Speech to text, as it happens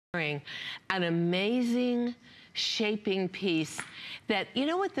an amazing shaping piece that, you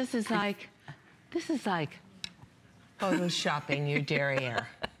know what this is like? This is like photoshopping your derriere.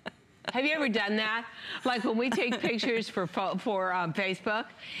 Have you ever done that? Like when we take pictures for Facebook,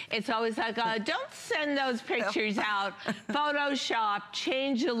 it's always like, don't send those pictures out. Photoshop,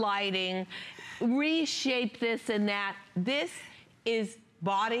 change the lighting, reshape this and that. This is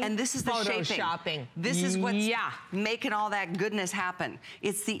body and this is the photoshopping. This is what's making all that goodness happen.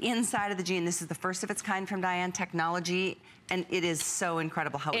 It's the inside of the jean. This is the first of its kind from Diane Technology, and it is so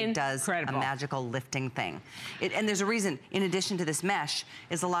incredible how it does a magical lifting thing. And there's a reason, in addition to this mesh,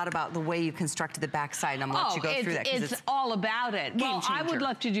 is a lot about the way you constructed the backside, and I'm gonna let you go through that. It's all about it. Well, I would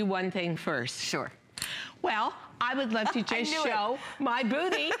love to do one thing first. Sure. Well, I would love to just show my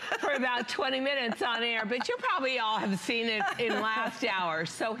booty for about 20 minutes on air, but you probably all have seen it in last hour.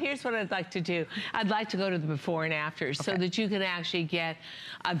 So here's what I'd like to do. I'd like to go to the before and afters so that you can actually get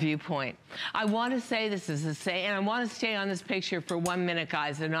a viewpoint. I want to say this is the same, and I want to stay on this picture for 1 minute,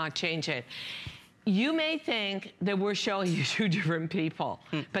 guys, and not change it. You may think that we're showing you two different people,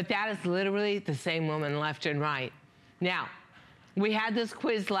 but that is literally the same woman left and right. Now, we had this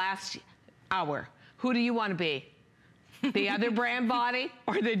quiz last hour. Who do you want to be? The other brand body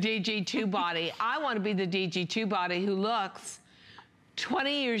or the DG2 body? I want to be the DG2 body who looks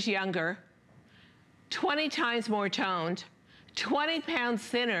 20 years younger, 20 times more toned, 20 pounds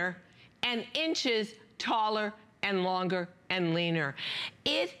thinner, and inches taller and longer and leaner.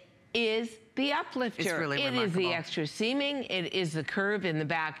 It is the uplifter. It's really remarkable. It is the extra seaming. It is the curve in the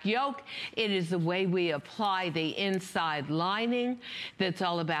back yoke. It is the way we apply the inside lining that's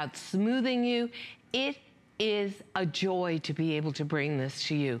all about smoothing you. It is a joy to be able to bring this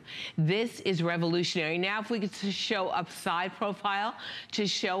to you. This is revolutionary. Now, if we could show up side profile to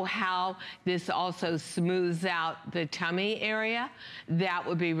show how this also smooths out the tummy area, that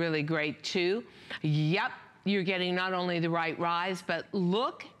would be really great too. Yep, you're getting not only the right rise, but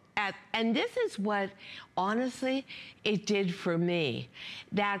look at, and this is what, honestly, it did for me.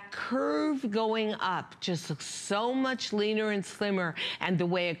 That curve going up just looks so much leaner and slimmer, and the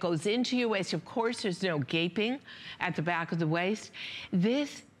way it goes into your waist, of course, there's no gaping at the back of the waist.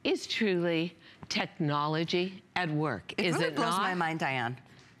 This is truly technology at work, is it not? It really blows my mind, Diane,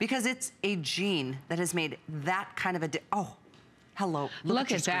 because it's a jean that has made that kind of a, hello,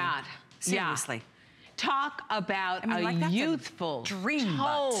 look at that. Seriously. Yeah. Talk about a youthful,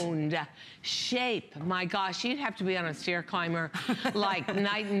 toned shape. My gosh, you'd have to be on a stair climber like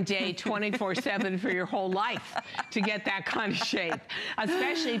night and day, 24/7 for your whole life to get that kind of shape,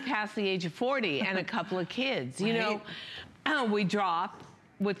 especially past the age of 40 and a couple of kids. You know, we drop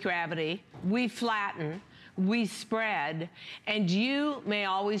with gravity, we flatten, we spread, and you may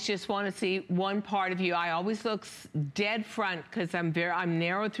always just want to see one part of you. I always look dead front because I'm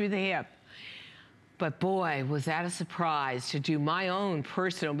narrow through the hip. But boy, was that a surprise to do my own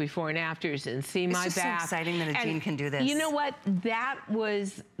personal before and afters and see my back. It's just so exciting that a jean can do this. You know what? That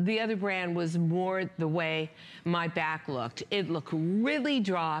was, the other brand was more the way my back looked. It looked really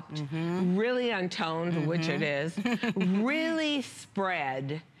dropped, really untoned, which it is, really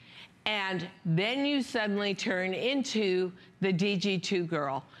spread. And then you suddenly turn into the DG2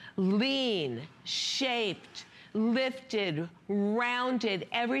 girl. Lean, shaped, lifted, rounded,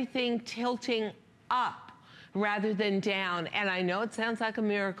 everything tilting up rather than down. And I know it sounds like a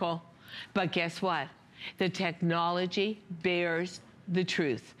miracle, but guess what? The technology bears the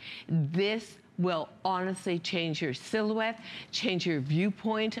truth. This will honestly change your silhouette, change your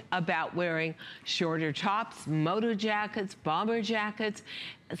viewpoint about wearing shorter tops, moto jackets, bomber jackets,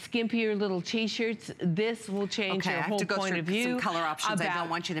 skimpier little t-shirts. This will change your whole point of view. Some color options. I don't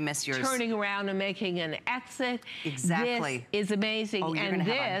want you to miss yours. Turning around and making an exit. Exactly. This is amazing. Oh, and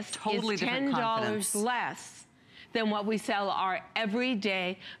this totally is $10 less than what we sell our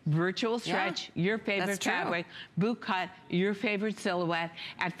everyday virtual stretch, your favorite fabric, boot cut, your favorite silhouette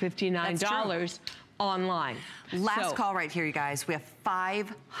at $59 online. Last call right here, you guys. We have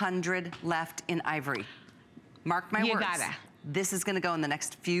 500 left in ivory. Mark my words. You gotta. This is gonna go in the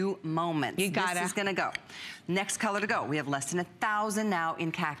next few moments. You gotta. This is gonna go. Next color to go. We have less than 1,000 now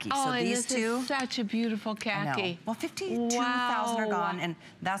in khaki. Oh, so and these this is such a beautiful khaki. I know. Well, 52,000 are gone, and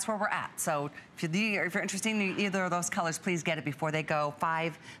that's where we're at. So if you're interested in either of those colors, please get it before they go.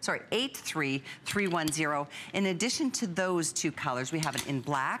 83310. In addition to those two colors, we have it in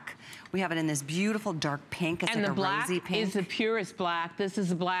black. We have it in this beautiful dark pink. It's and like the a rosy black pink. is the purest black. This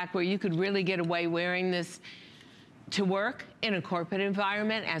is a black where you could really get away wearing this to work in a corporate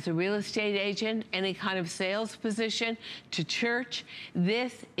environment, as a real estate agent, any kind of sales position, to church.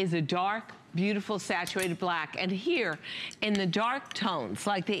 This is a dark beautiful saturated black. And here, in the dark tones,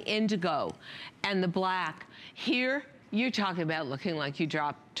 like the indigo and the black, here, you're talking about looking like you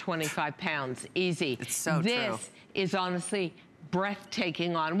dropped 25 pounds, easy. It's so true. This is honestly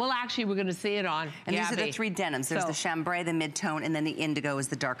breathtaking on. Well, actually, we're gonna see it on And Gabby. these are the 3 denims. There's the chambray, the mid-tone, and then the indigo is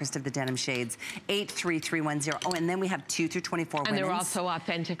the darkest of the denim shades. 83310. Oh, and then we have 2 through 24 And women's. they're also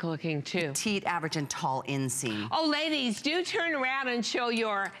authentic looking, too. Petite, average, and tall inseam. Oh, ladies, do turn around and show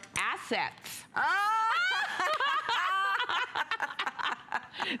your assets.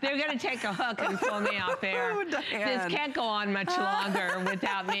 They're gonna take a hook and pull me off air. Oh, this can't go on much longer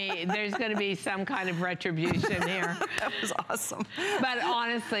without me. There's gonna be some kind of retribution here. That was awesome. But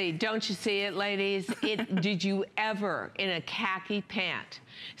honestly, don't you see it, ladies? Did you ever, in a khaki pant,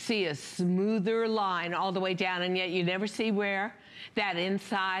 see a smoother line all the way down, and yet you never see where that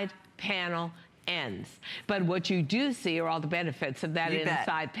inside panel ends? But what you do see are all the benefits of that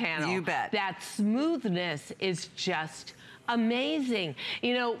inside panel. You bet. That smoothness is just amazing.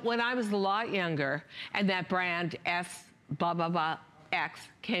 You know, when I was a lot younger and that brand S blah blah blah X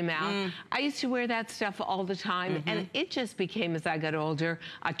came out, I used to wear that stuff all the time, and it just became, as I got older,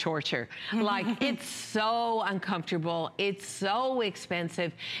 a torture. Like, it's so uncomfortable, it's so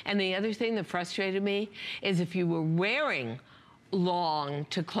expensive. And the other thing that frustrated me is if you were wearing long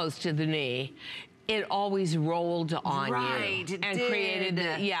to close to the knee, it always rolled on you and created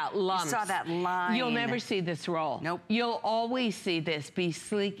lumps. You saw that line. You'll never see this roll. Nope. You'll always see this be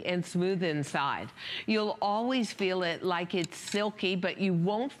sleek and smooth inside. You'll always feel it like it's silky, but you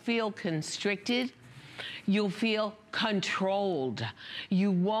won't feel constricted. You'll feel controlled.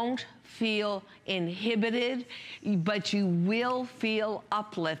 You won't feel inhibited, but you will feel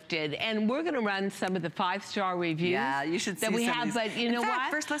uplifted. And we're gonna run some of the 5-star reviews. Yeah, you should see that we some have, of these. but you know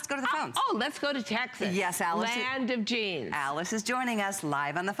what? First, let's go to the phones. Oh, let's go to Texas. Yes, Alice. Land of jeans. Alice is joining us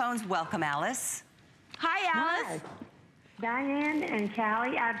live on the phones. Welcome, Alice. Hi, Alice. Hi. Diane and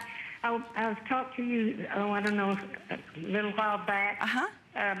Callie, I talked to you, I don't know, a little while back.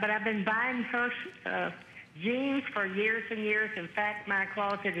 But I've been buying her jeans for years and years. In fact, my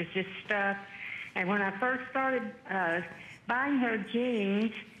closet is just stuffed. And when I first started buying her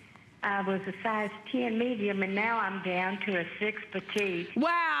jeans, I was a size 10 medium, and now I'm down to a 6 petite.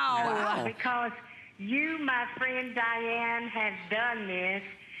 Wow. Because you, my friend Diane, have done this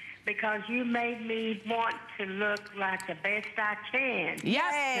because you made me want to look like the best I can.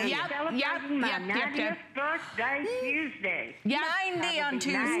 Celebrating my 90th birthday Tuesday. 90 on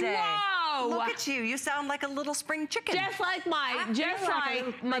Tuesday. Whoa! Look at you. You sound like a little spring chicken. Just like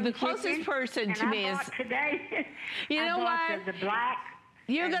the closest person to me is. Today. You know what? The black.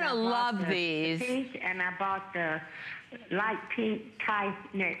 You're gonna love these. Pink, and I bought the light pink tie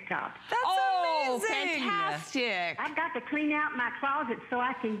neck top. That's amazing. Fantastic. I've got to clean out my closet so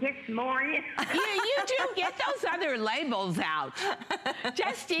I can get some more in. You do get those other labels out.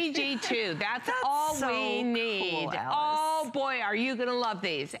 Just DG2. That's all so we need. Cool, oh boy, are you gonna love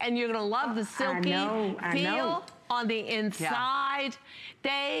these? And you're gonna love the silky feel on the inside.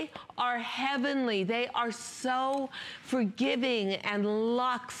 They are heavenly. They are so forgiving and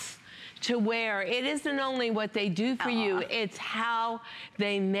luxe to wear. It isn't only what they do for you, it's how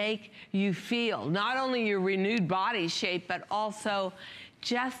they make you feel. Not only your renewed body shape, but also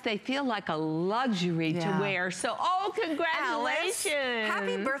just they feel like a luxury to wear. So, congratulations. Alice,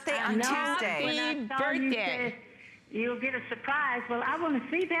 happy birthday on Tuesday. Happy birthday. You'll get a surprise. Well, I want to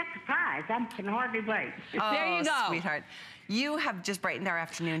see that surprise. I can hardly wait. There you go. Sweetheart. You have just brightened our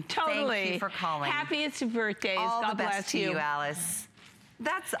afternoon. Totally. Thank you for calling. Happiest of birthdays. All God the best bless to you, Alice.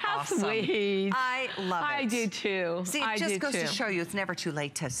 That's awesome. Sweet. I love it. I do too. See, it just goes to show you it's never too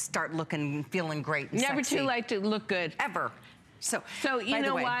late to start looking and feeling great and never sexy. too late to look good. Ever. So you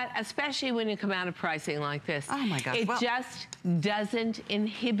know what? Especially when you come out of pricing like this. Oh my gosh. It just doesn't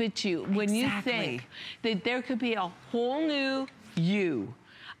inhibit you. When you think that there could be a whole new you,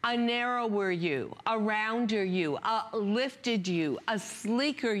 a narrower you, a rounder you, a lifted you, a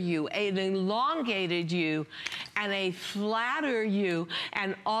sleeker you, an elongated you, and a flatter you,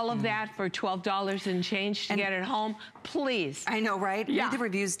 and all of that for $12 and change to get it home, please. I know, right? Yeah. Read the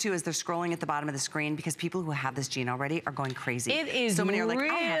reviews too as they're scrolling at the bottom of the screen, because people who have this jean already are going crazy. It is so many are like, really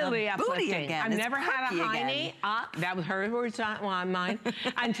I have a booty uplifting. again. I've never had a again. hiney. That was her words, not mine,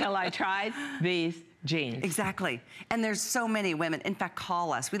 until I tried these jeans. Exactly. And there's so many women. In fact,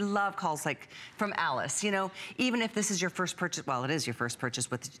 call us. We love calls like from Alice. You know, even if this is your first purchase, well, it is your first purchase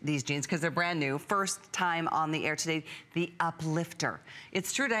with these jeans because they're brand new. First time on the air today, the uplifter.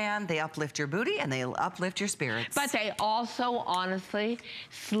 It's true, Diane, they uplift your booty and they uplift your spirits. But they also, honestly,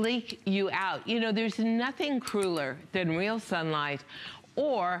 sleek you out. You know, there's nothing crueler than real sunlight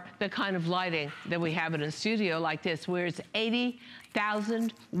or the kind of lighting that we have in a studio like this, where it's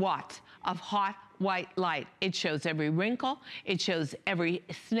 80,000 watts of hot white light. It shows every wrinkle. It shows every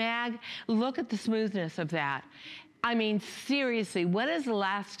snag. Look at the smoothness of that. I mean, seriously, when is the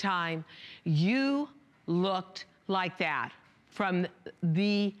last time you looked like that from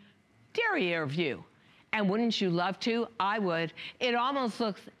the derriere view? And wouldn't you love to? I would. It almost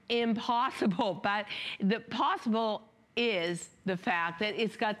looks impossible, but the possible is the fact that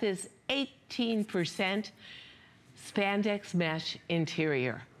it's got this 18% spandex mesh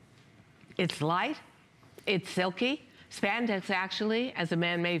interior. It's light, it's silky. Spandex actually, as a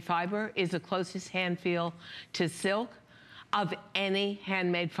man-made fiber, is the closest hand feel to silk of any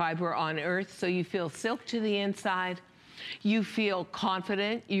handmade fiber on earth. So you feel silk to the inside, you feel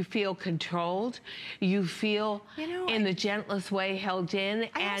confident, you feel controlled, you feel in the gentlest way held in.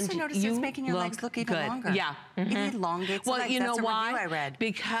 I also noticed it's making your legs look even longer. Yeah. It elongates the legs. Well, you know why? why? I read.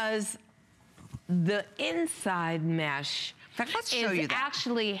 Because the inside mesh is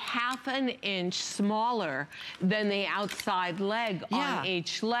actually half an inch smaller than the outside leg on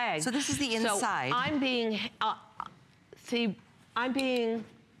each leg. So this is the inside. So I'm being,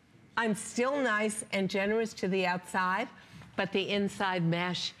 I'm still nice and generous to the outside, but the inside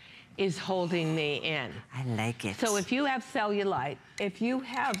mesh is holding me in. I like it. So if you have cellulite, if you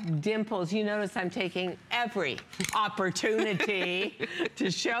have dimples, you notice I'm taking every opportunity to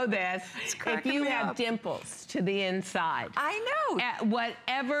show this. If you have dimples to the inside. I know.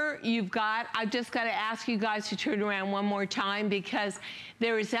 Whatever you've got, I've just got to ask you guys to turn around one more time, because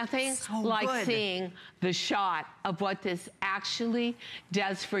there is nothing like seeing the shot of what this actually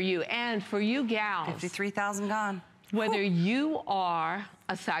does for you. And for you gals. 53,000 gone. Whether you are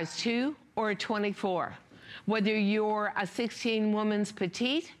a size 2 or a 24, whether you're a 16 woman's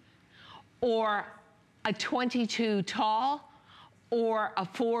petite or a 22 tall or a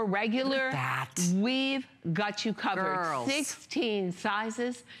 4 regular, we've got you covered. Girls. 16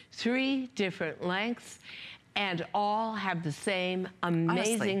 sizes, 3 different lengths, and all have the same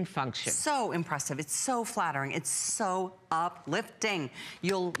amazing function. So impressive. It's so flattering. It's so uplifting.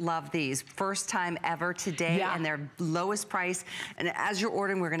 You'll love these. First time ever today, and their lowest price. And as you're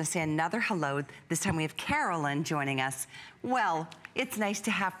ordering, we're going to say another hello. This time we have Carolyn joining us. Well, it's nice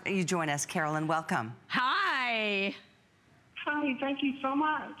to have you join us, Carolyn. Welcome. Hi. Hi, thank you so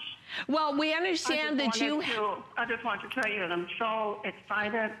much. Well, we understand that I just want to tell you that I'm so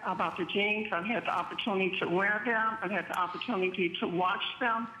excited about the jeans. I've had the opportunity to wear them. I've had the opportunity to watch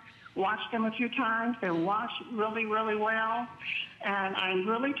them a few times. They wash really, really well. And I'm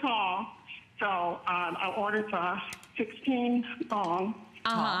really tall, so I ordered the 16 long.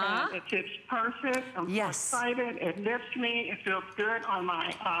 And it fits perfect. I'm so excited. It lifts me. It feels good on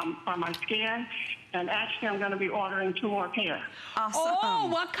my skin. And actually, I'm going to be ordering 2 more pairs. Awesome. Oh,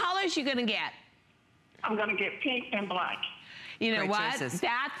 what colors you going to get? I'm going to get pink and black. You know what? Choices.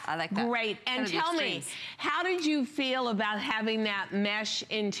 That's great. And tell me, how did you feel about having that mesh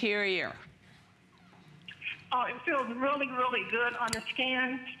interior? Oh, it feels really, really good on the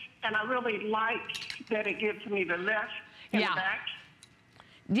skin. And I really like that it gives me the lift in the back.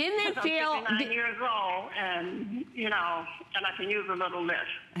 Didn't it feel... I'm 59 years old, and, and I can use a little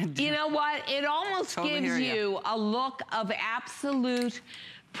lift. You know what? It almost gives you a look of absolute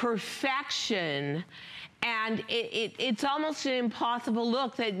perfection, and it's almost an impossible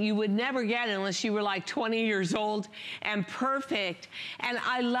look that you would never get unless you were like 20 years old and perfect. And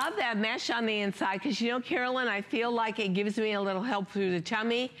I love that mesh on the inside, because Carolyn, I feel like it gives me a little help through the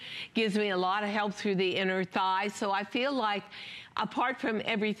tummy, gives me a lot of help through the inner thigh. So I feel like, apart from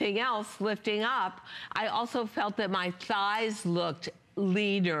everything else lifting up, I also felt that my thighs looked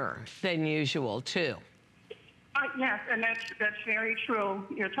leaner than usual too. Yes, and that's very true.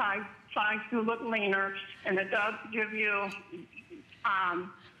 Your thighs do look leaner, and it does give you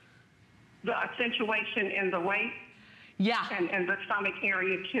the accentuation in the waist. Yeah. And the stomach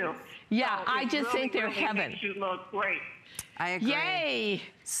area too. Yeah, so I just think they're heaven. Makes you look great. I agree. Yay!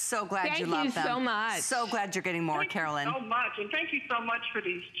 So glad you love them. Thank you so much. So glad you're getting more, Carolyn. Thank you so much, and thank you so much for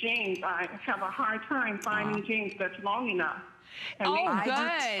these jeans. I have a hard time finding jeans that's long enough. And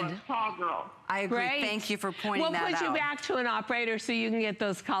good. Tall girl. I agree. Great. Thank you for pointing that out. We'll put you back to an operator so you can get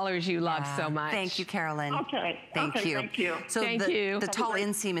those colors you love so much. Thank you, Carolyn. Okay. Thank you. Thank you. So the tall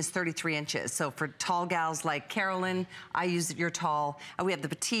inseam is 33 inches. So for tall gals like Carolyn, I use your tall. We have the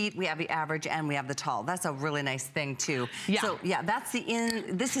petite, we have the average, and we have the tall. That's a really nice thing too. Yeah. So that's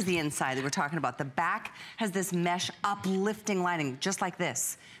this is the inside that we're talking about. The back has this mesh uplifting lining, just like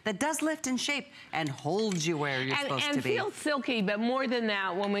this, that does lift in shape and holds you where you're supposed to be. And feels silky. silky, but more than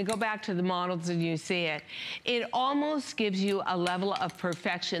that, when we go back to the models and you see it, it almost gives you a level of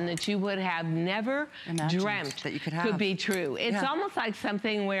perfection that you would have never dreamt that you could be true. It's almost like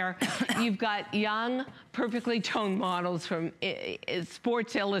something where you've got young, perfectly toned models from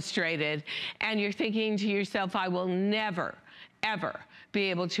Sports Illustrated, and you're thinking to yourself, I will never, ever be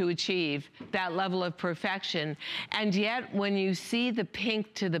able to achieve that level of perfection. And yet, when you see the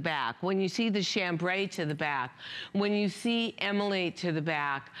pink to the back, when you see the chambray to the back, when you see Emily to the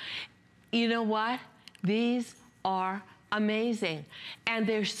back, you know what? These are amazing. And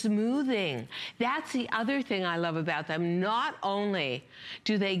they're smoothing. That's the other thing I love about them. Not only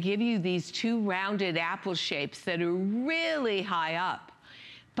do they give you these two rounded apple shapes that are really high up,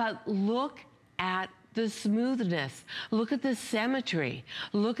 but look at the smoothness. Look at the symmetry.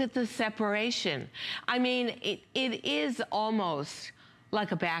 Look at the separation. I mean, it is almost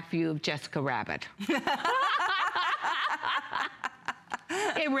like a back view of Jessica Rabbit.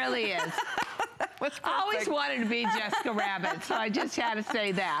 It really is. I always wanted to be Jessica Rabbit, so I just had to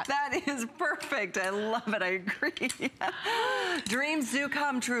say that. That is perfect. I love it. I agree. Dreams do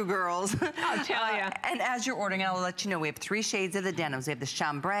come true, girls. I'll tell you. And as you're ordering, I'll let you know we have 3 shades of the denims. We have the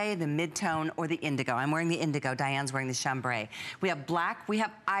chambray, the mid-tone, or the indigo. I'm wearing the indigo. Diane's wearing the chambray. We have black. We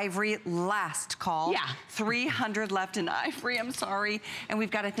have ivory. Last call. Yeah. 300 left in ivory. I'm sorry. And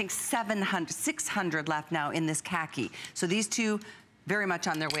we've got, I think, 600 left now in this khaki. So these two very much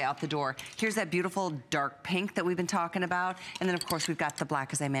on their way out the door. Here's that beautiful dark pink that we've been talking about. And then, of course, we've got the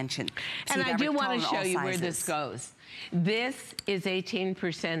black, as I mentioned. So and I do want to show you where this goes. This is 18%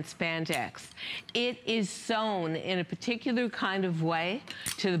 spandex. It is sewn in a particular kind of way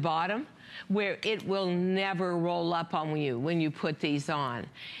to the bottom where it will never roll up on you when you put these on.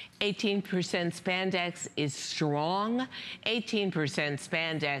 18% spandex is strong. 18%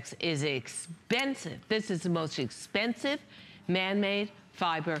 spandex is expensive. This is the most expensive man-made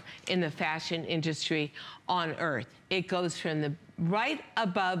fiber in the fashion industry on earth. It goes from the right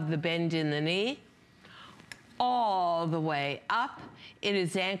above the bend in the knee all the way up. It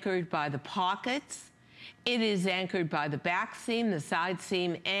is anchored by the pockets. It is anchored by the back seam, the side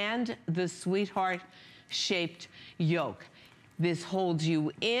seam, and the sweetheart-shaped yoke. This holds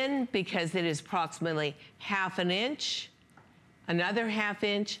you in because it is approximately ½ an inch, another ½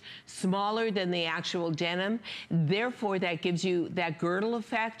 inch smaller than the actual denim. Therefore, that gives you that girdle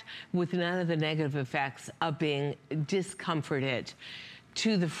effect with none of the negative effects of being discomforted.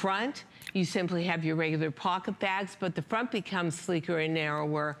 To the front, you simply have your regular pocket bags, but the front becomes sleeker and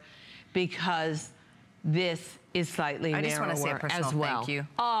narrower because this is slightly narrower as well. I just want to say a personal thank you.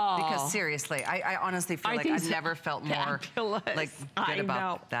 Oh. Because seriously, I honestly feel like I've never felt more like good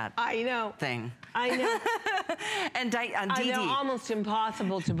about that thing. I know. And Dee I know, almost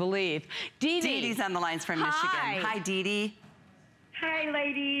impossible to believe. Dee Dee's on the lines from Michigan. Hi, Dee Dee. Hi,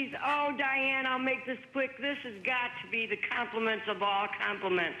 ladies. Oh, Diane, I'll make this quick. This has got to be the compliments of all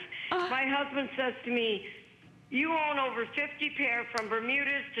compliments. My husband says to me, you own over 50 pair from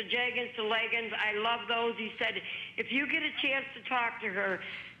Bermudas to jeggings to leggings. I love those. He said, if you get a chance to talk to her,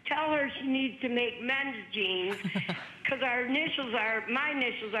 tell her she needs to make men's jeans because my initials are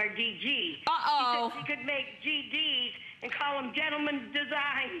DG. Uh-oh. She said she could make GDs and call them gentlemen's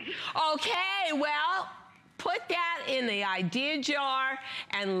designs. Okay, well, put that in the idea jar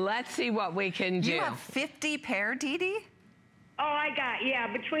and let's see what we can do. You have 50 pair, Dee Dee? Oh, I got, yeah,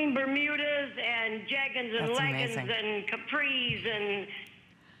 between Bermudas and jeggings and leggings and capris and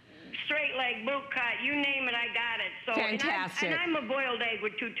straight leg boot cut, you name it, I got it. So, fantastic. And I'm a boiled egg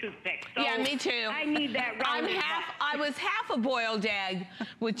with 2 toothpicks. So yeah, me too. I need that I was half a boiled egg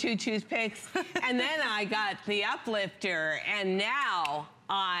with 2 toothpicks, and then I got the uplifter, and now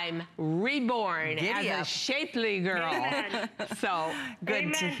I'm reborn as a shapely girl. Amen. So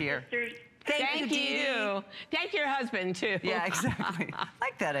good to hear. Sisters. Thank you. Thank your husband, too. Yeah, exactly. I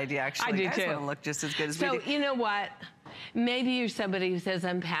like that idea, actually. I do, too. too. Want to look just as good as we do. So, you know what? Maybe you're somebody who says,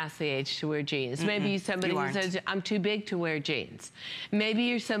 I'm past the age to wear jeans. Maybe you're somebody who says, I'm too big to wear jeans. Maybe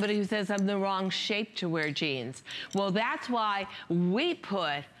you're somebody who says, I'm the wrong shape to wear jeans. Well, that's why we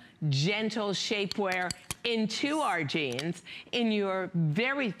put gentle shapewear into our jeans in your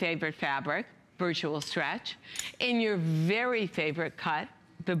very favorite fabric, virtual stretch, in your very favorite cut,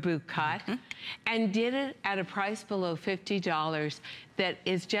 the boot cut, and did it at a price below $50 that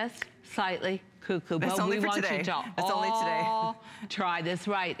is just slightly cuckoo. That's but only we for want today. you to That's only today. Try this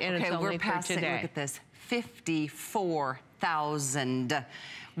right, and it's only for today. Look at this, 54,000.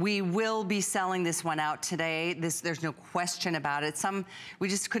 We will be selling this one out today. There's no question about it. We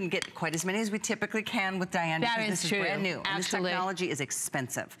just couldn't get quite as many as we typically can with Diane. That is this true. Is brand new. Absolutely. And this technology is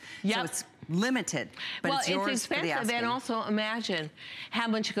expensive. Yep. So it's limited, but it's yours it's expensive, for the asking. and also imagine how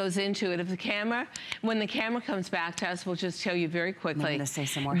much goes into it. If the camera, when the camera comes back to us, we'll just tell you very quickly I'm gonna say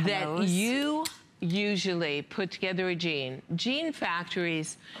some more hellos. that you usually put together a jean. Jean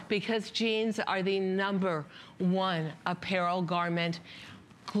factories, because jeans are the #1 apparel garment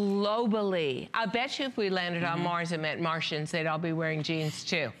globally. I bet you if we landed on Mars and met Martians, they'd all be wearing jeans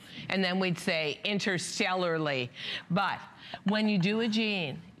too. And then we'd say interstellarly. But when you do a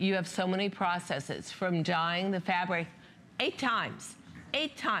jean, you have so many processes, from dyeing the fabric 8 times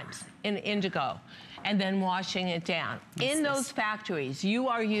in indigo, and then washing it down. In those factories, you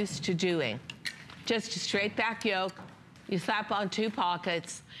are used to doing just a straight back yoke. You slap on 2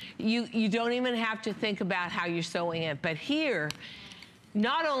 pockets. You don't even have to think about how you're sewing it. But here,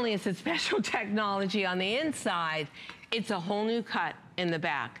 not only is it special technology on the inside, it's a whole new cut in the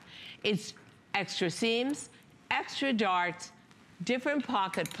back. It's extra seams, extra darts, different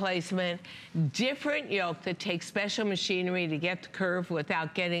pocket placement, different yoke that takes special machinery to get the curve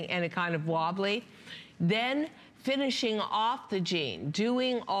without getting any kind of wobbly. Then finishing off the jean,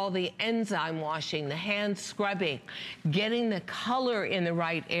 doing all the enzyme washing, the hand scrubbing, getting the color in the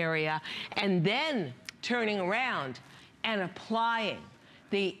right area, and then turning around and applying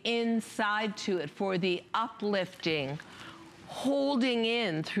the inside to it for the uplifting, holding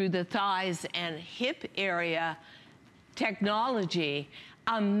in through the thighs and hip area technology.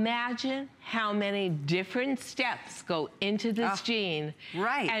 Imagine how many different steps go into this jean.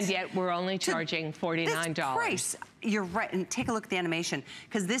 Right. And yet we're only charging $49. This price, you're right, and take a look at the animation,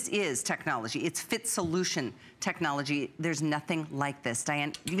 because this is technology. It's fit solution technology. There's nothing like this.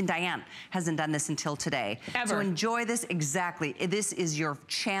 Diane, even Diane hasn't done this until today. Ever. So enjoy this. Exactly. This is your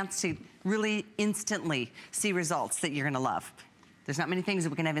chance to really instantly see results that you're gonna love. There's not many things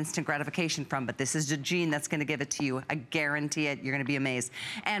that we can have instant gratification from, but this is a jean that's gonna give it to you. I guarantee it. You're gonna be amazed.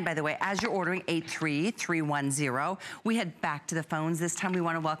 And by the way, as you're ordering 83310, we head back to the phones. This time we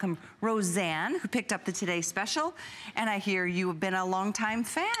wanna welcome Roseanne, who picked up the Today Special. And I hear you have been a longtime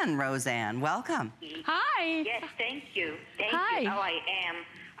fan, Roseanne. Welcome. Hi. Yes, thank you. Thank Hi. you. Oh, I am.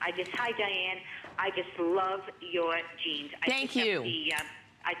 Hi, Diane. I just love your jeans. Thank you.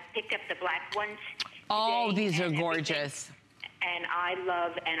 I picked up the black ones. Oh, today these are and gorgeous. And I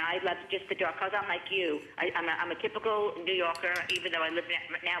love just the dark, because I'm like you. I'm a typical New Yorker, even though I live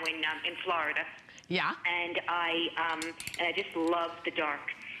now in Florida. Yeah. And I just love the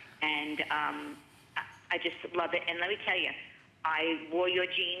dark, and I just love it. And let me tell you, I wore your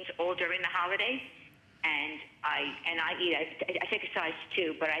jeans all during the holiday, and I take a size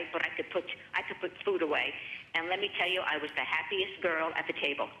 2, but I could put food away. And let me tell you, I was the happiest girl at the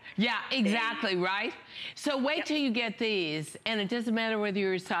table. Yeah, exactly, right? So wait till you get these, and it doesn't matter whether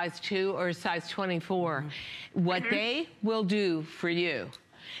you're a size 2 or a size 24. What they will do for you,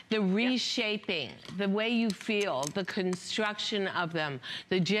 the reshaping, the way you feel, the construction of them,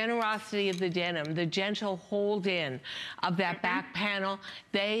 the generosity of the denim, the gentle hold in of that back panel,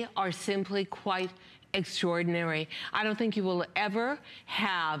 they are simply quite extraordinary. I don't think you will ever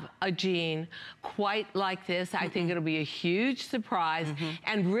have a jean quite like this. I think it'll be a huge surprise.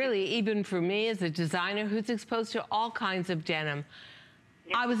 And really, even for me as a designer who's exposed to all kinds of denim,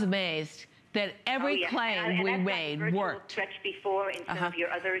 I was amazed that every claim we made worked. Stretch before in some of your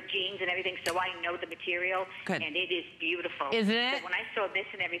other jeans and everything, so I know the material, and it is beautiful. Isn't it? So when I saw this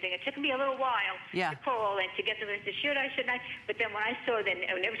and everything, it took me a little while to pull and to get to this, should I, shouldn't I? But then when I saw that,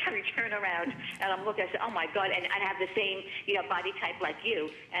 and every time you turn around and I'm looking, I said, oh my God, and I have the same, body type like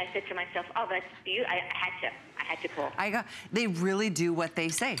you. And I said to myself, oh, that's beautiful. I had to call. They really do what they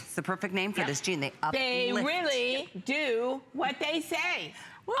say. It's the perfect name for this jean. They uplift. They really do what they say.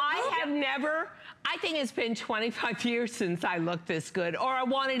 I think it's been 25 years since I looked this good, or I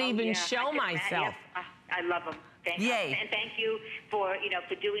wanted to even show myself. I love them. Thank you. And thank you for,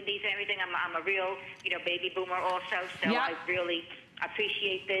 for doing these and everything. I'm a real, baby boomer also, so I really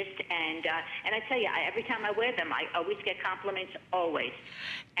appreciate this. And I tell you, every time I wear them, I always get compliments, always.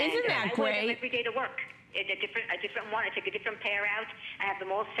 Isn't that great? I wear them every day to work. A different one. I take a different pair out. I have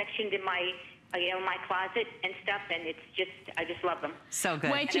them all sectioned in my my closet and stuff, and it's just, I just love them. So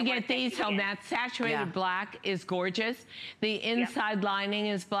good. Wait to get these home. That saturated black is gorgeous. The inside lining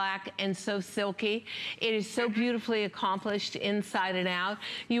is black and so silky. It is so beautifully accomplished inside and out.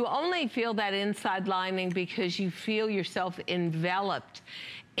 You only feel that inside lining because you feel yourself enveloped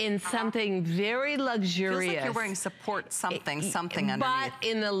in something very luxurious. Feels like you're wearing something underneath. But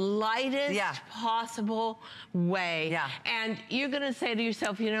in the lightest possible way. And you're gonna say to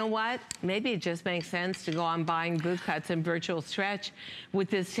yourself, you know what? Maybe it just makes sense to go on buying boot cuts and virtual stretch with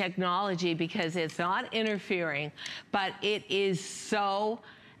this technology, because it's not interfering, but it is so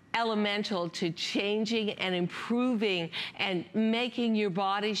elemental to changing and improving and making your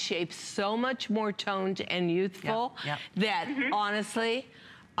body shape so much more toned and youthful that honestly,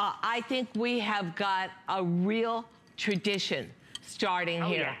 I think we have got a real tradition starting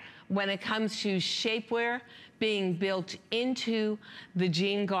here when it comes to shapewear being built into the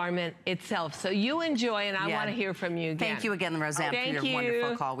jean garment itself. So you enjoy, and I want to hear from you again. Thank you again, Roseanne, for your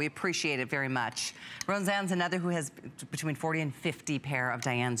wonderful call. We appreciate it very much. Roseanne's another who has between 40 and 50 pair of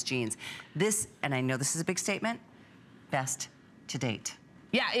Diane's jeans. This, and I know this is a big statement, best to date.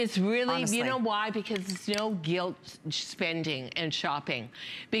 Yeah, it's really, honestly. You know why? Because it's no guilt spending and shopping.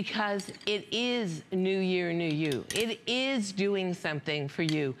 Because it is New Year, New You. It is doing something for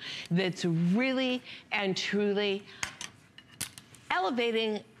you that's really and truly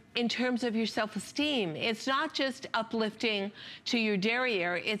elevating in terms of your self-esteem. It's not just uplifting to your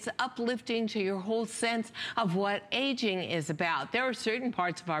derriere, it's uplifting to your whole sense of what aging is about. There are certain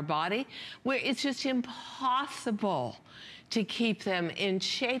parts of our body where it's just impossible to keep them in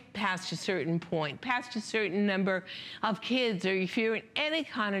shape past a certain point, past a certain number of kids, or if you're in any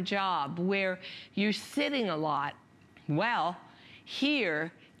kind of job where you're sitting a lot. Well,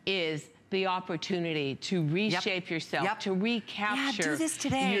 here is the opportunity to reshape yourself, to recapture do this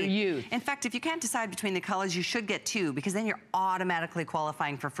today. your youth. In fact, if you can't decide between the colors, you should get two, because then you're automatically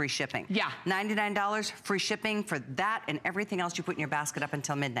qualifying for free shipping. Yeah. $99 free shipping for that and everything else you put in your basket up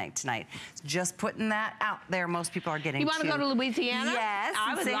until midnight tonight. Just putting that out there. Most people are getting You want to go to Louisiana? Yes.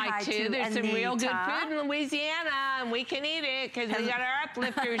 I would like to. There's some real good food in Louisiana, and we can eat it because we got our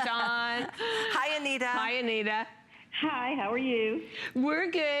uplifters on. Hi, Anita. Hi, Anita. Hi, how are you? We're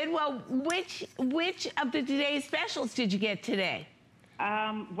good. Well, which of the today's specials did you get today?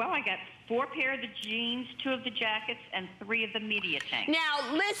 Well, I got 4 pair of the jeans, 2 of the jackets, and 3 of the media tanks. Now,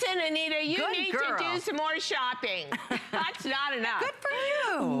 listen, Anita, you need to do some more shopping. That's not enough. Good for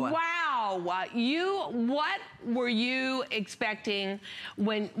you. Wow. What were you expecting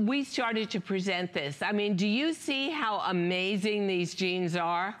when we started to present this? I mean, do you see how amazing these jeans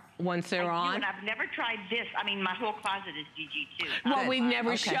are? Once they're on. And I've never tried this. I mean, my whole closet is DG2. Well, we've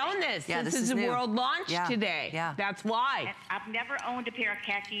never shown this. Yeah, this is a world launch today. Yeah. That's why. And I've never owned a pair of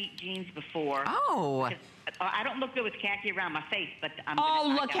khaki jeans before. Oh. I don't look good with khaki around my face, but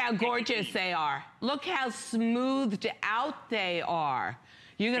look how gorgeous they are. Look how smoothed out they are.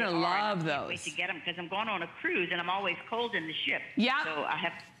 You're going to love those. I can't wait to get them because I'm going on a cruise and I'm always cold in the ship. Yeah. So I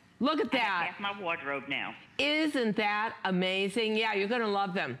have... Look at that. Half my wardrobe now. Isn't that amazing? Yeah, you're going to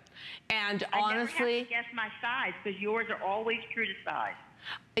love them. And honestly, I never have to guess my size because yours are always true to size.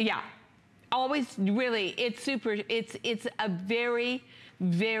 Yeah, always. Really, it's super. It's a very,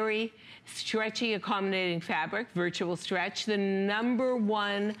 very stretchy, accommodating fabric. Virtual stretch. The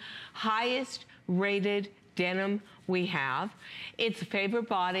 #1 highest rated denim we have. It's a favorite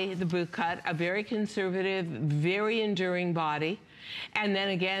body, the boot cut, a very conservative, very enduring body. And then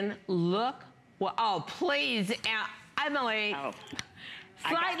again, look, well, oh, please, Emily,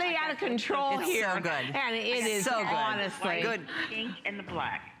 slightly out of control here. So good. And it is so good. Honestly. Good. Pink and the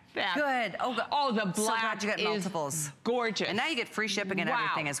black. Good. Oh, the black so glad you got is multiples. Gorgeous. And now you get free shipping and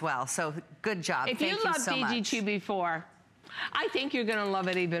everything as well. So good job. If Thank you loved so DG2 before, I think you're going to love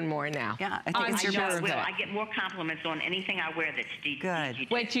it even more now. Yeah, I think it's your best. I get more compliments on anything I wear that's DG2. Good.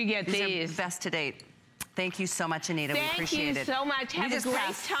 Wait till you get these. Are best to date. Thank you so much, Anita. We appreciate it. Thank you so much. Have a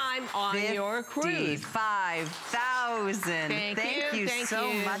great time on your cruise. 55,000. Thank you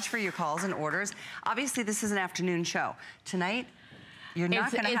so much for your calls and orders. Obviously, this is an afternoon show. Tonight, you're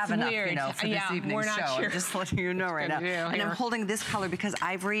not going to have enough, you know, for this evening's show. Sure. I'm just letting you know right now. And I'm holding this color because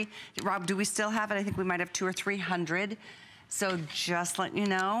ivory, Rob, do we still have it? I think we might have 200 or 300. So just letting you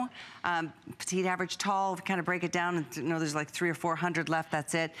know, petite, average, tall, kind of break it down and you know there's like 300 or 400 left,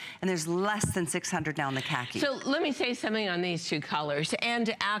 that's it. And there's less than 600 now in the khaki. So let me say something on these 2 colors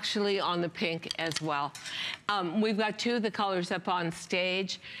and actually on the pink as well. We've got 2 of the colors up on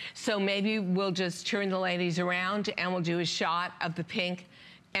stage. So maybe we'll just turn the ladies around and we'll do a shot of the pink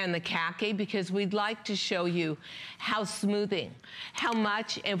and the khaki because we'd like to show you how smoothing, how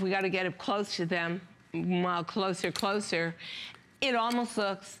much, if we got to get up close to them, well, closer, it almost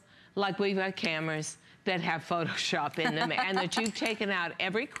looks like we've got cameras that have Photoshop in them and that you've taken out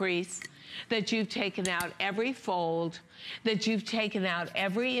every crease, that you've taken out every fold, that you've taken out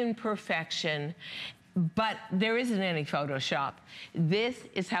every imperfection, but there isn't any Photoshop. This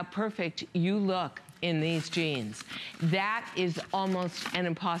is how perfect you look in these jeans. That is almost an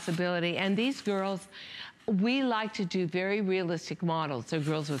impossibility. And these girls, we like to do very realistic models. They're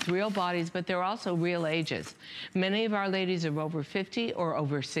girls with real bodies, but they're also real ages. Many of our ladies are over 50 or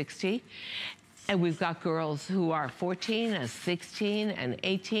over 60. And we've got girls who are 14, and 16, and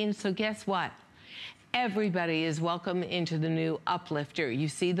 18. So guess what? Everybody is welcome into the new uplifter. You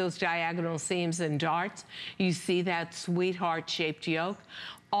see those diagonal seams and darts. You see that sweetheart-shaped yoke.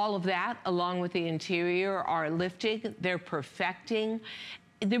 All of that, along with the interior, are lifting. They're perfecting.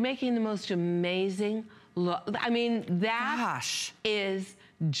 They're making the most amazing look. I mean, that is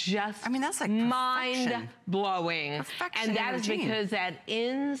just that's like mind-blowing. And that is because that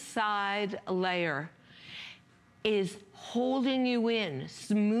inside layer is holding you in,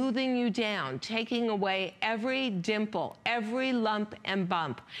 smoothing you down, taking away every dimple, every lump and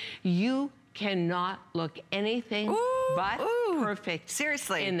bump. You cannot look anything but perfect.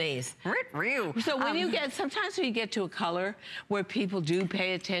 Seriously. In these. Real. So when you get, sometimes when you get to a color where people do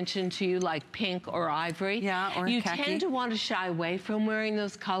pay attention to you, like pink or ivory, or you khaki. tend to want to shy away from wearing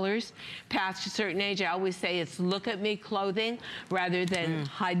those colors past a certain age. I always say it's look at me clothing rather than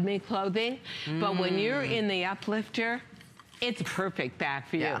hide me clothing. But when you're in the uplifter, it's a perfect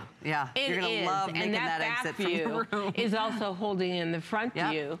back view. Yeah. You're gonna love making that exit from the room. Is also holding in the front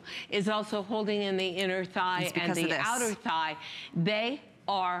view, is also holding in the inner thigh and the outer thigh. They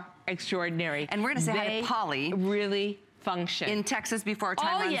are extraordinary. And we're gonna say hi to Polly. Really function. In Texas before our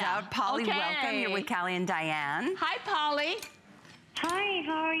time runs out. Polly, welcome. You're with Callie and Diane. Hi, Polly. Hi,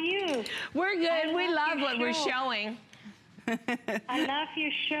 how are you? We're good. We love what we're showing. I love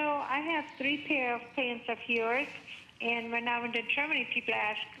your show. I have 3 pair of pants of yours. And when I went to Germany, people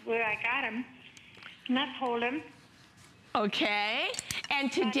asked where I got them. Not hold them. Okay.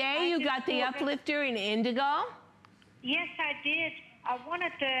 And today you got the uplifter in indigo? Yes, I did. I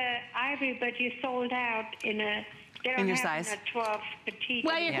wanted the ivory, but you sold out in a... In your size? A 12 petite.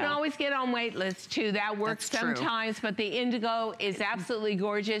 Well, you can always get on wait lists too. That works sometimes, but the indigo is absolutely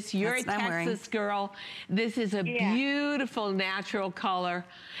gorgeous. You're a Texas girl. This is a beautiful natural color.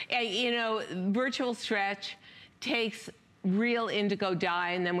 And, you know, virtual stretch takes real indigo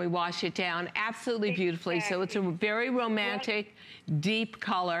dye and then we wash it down absolutely beautifully. So it's a very romantic, deep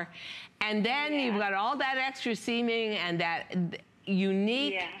color. And then you've got all that extra seaming and that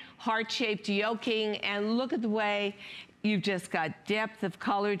unique heart-shaped yoking, and look at the way you've just got depth of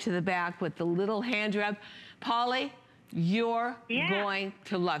color to the back with the little hand rub. Polly, you're going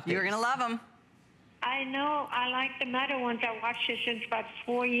to love these. You're going to love them. I know. I like the metal ones. I watched it since about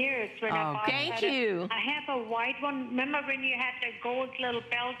 4 years. When I bought thank you. I have a white one. Remember when you had the gold little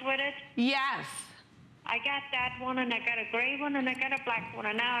belt with it? Yes. I got that one, and I got a gray one, and I got a black one,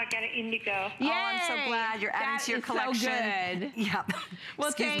 and now I got an indigo. Yay! Oh, I'm so glad you're adding to your collection. So good. Yeah.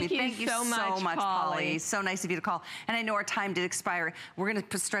 Well, thank you so much, Polly. So nice of you to call. And I know our time did expire. We're going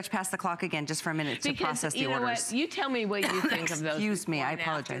to stretch past the clock again just for a minute to process the orders. You know what? You tell me what you think of those. Excuse me, I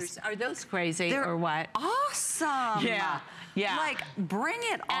apologize. Are those crazy or what? Awesome. Yeah. Like, bring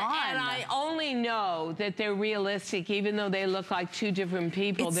it on. And I only know that they're realistic, even though they look like 2 different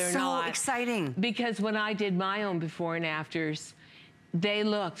people. They're not. It's so exciting. Because when I did my own before and afters, they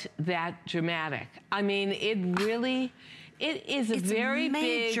looked that dramatic. I mean, it is a very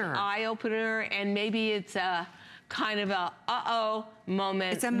big eye-opener, and maybe it's a kind of a uh-oh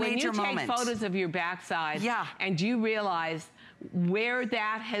moment. It's a major moment. When you take photos of your backside and you realize where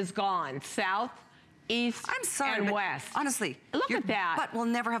that has gone, south, east, and west. Honestly, look at that. But will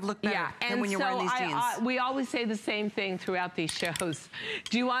never have looked better than when you're wearing these jeans. We always say the same thing throughout these shows.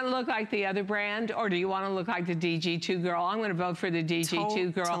 Do you want to look like the other brand, or do you want to look like the DG2 girl? I'm going to vote for the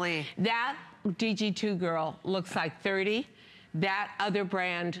DG2 girl. Totally. That DG2 girl looks like 30. That other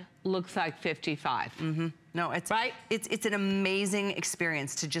brand looks like 55. No, it's it's an amazing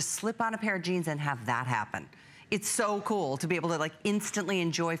experience to just slip on a pair of jeans and have that happen. It's so cool to be able to like instantly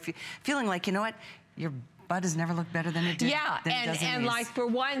enjoy feeling like, you know what, your butt has never looked better than it did. Yeah, and like for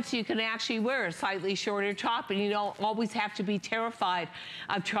once you can actually wear a slightly shorter top, and you don't always have to be terrified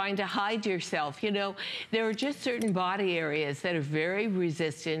of trying to hide yourself. You know, there are just certain body areas that are very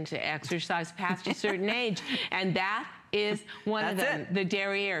resistant to exercise past a certain age, and that is one of them, the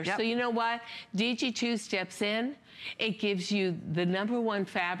derriere. So you know what? DG2 steps in. It gives you the #1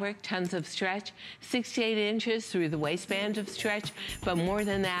 fabric, tons of stretch, 6 to 8 inches through the waistband of stretch, but more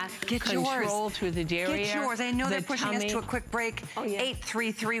than that, control through the derriere. Get yours. I know they're pushing us to a quick break.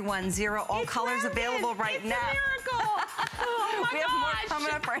 83310. All colors available right now. It's a miracle. Oh my we have more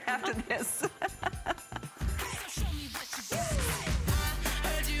coming up right after this.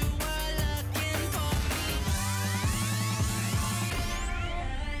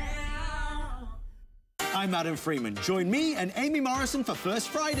 I'm Adam Freeman. Join me and Amy Morrison for First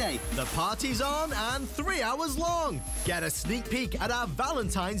Friday. The party's on and 3 hours long. Get a sneak peek at our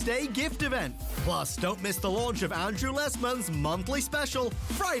Valentine's Day gift event. Plus, don't miss the launch of Andrew Lessman's monthly special,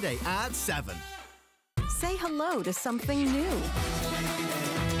 Friday at 7. Say hello to something new.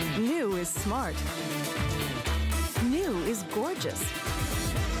 New is smart. New is gorgeous.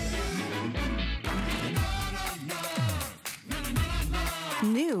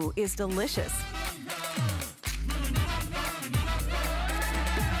 New is delicious.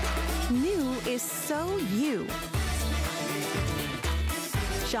 New is so you.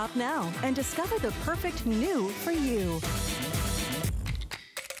 Shop now and discover the perfect new for you.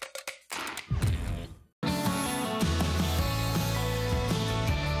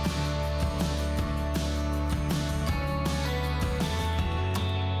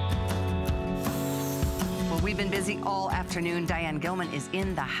 We've been busy all afternoon. Diane Gilman is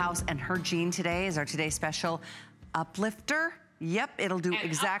in the house, and her jean today is our today's special uplifter. Yep, it'll do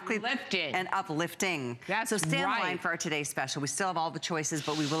exactly uplifting. And uplifting. That's so stand right. in line for our today's special. We still have all the choices,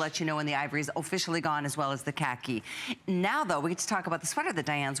 but we will let you know when the ivory is officially gone, as well as the khaki. Now, though, we get to talk about the sweater that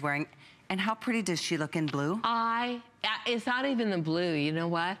Diane's wearing. And how pretty does she look in blue? It's not even the blue. You know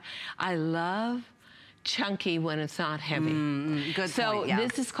what? I love chunky when it's not heavy. Good so point, yeah.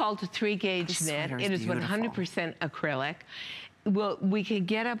 This is called a 3-gauge knit. It is 100% acrylic. Well, we could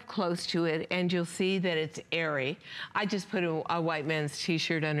get up close to it and you'll see that it's airy. I just put a white man's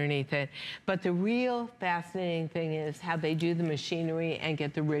t-shirt underneath it. But the real fascinating thing is how they do the machinery and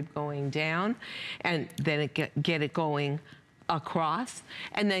get the rib going down, and then get it going across,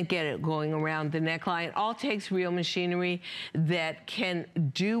 and then get it going around the neckline. It all takes real machinery that can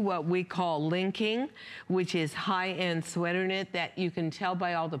do what we call linking, which is high-end sweater knit that you can tell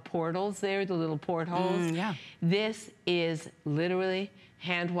by all the portals there, the little portholes. Yeah. This is literally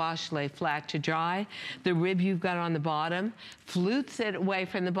hand wash, lay flat to dry. The rib you've got on the bottom flutes it away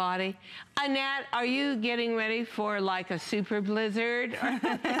from the body. Annette, are you getting ready for like a super blizzard? Look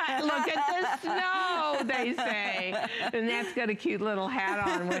at the snow, they say. Annette's got a cute little hat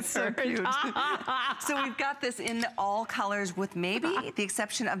on with so her. Cute. So we've got this in all colors, with maybe the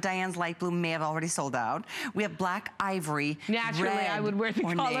exception of Diane's light blue may have already sold out. We have black ivory. Naturally, red, I would wear the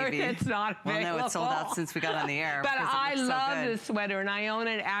color navy. that's not available. Well, no, it's sold out since we got on the air. But I love so this sweater, and I own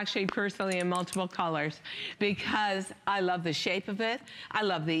it actually personally in multiple colors because I love the shape of it. I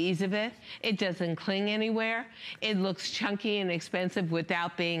love the ease of it. It doesn't cling anywhere. It looks chunky and expensive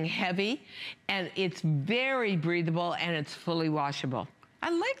without being heavy, and it's very breathable, and it's fully washable. I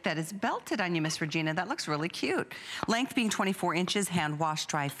like that. It's belted on you, Miss Regina. That looks really cute. Length being 24 inches, hand wash,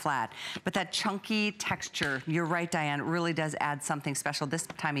 dry flat. But that chunky texture, you're right, Diane, really does add something special this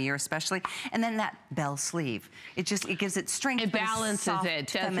time of year especially. And then that bell sleeve. It gives it strength. It balances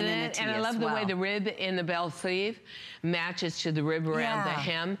it, doesn't it? And I love the way the rib in the bell sleeve matches to the rib around the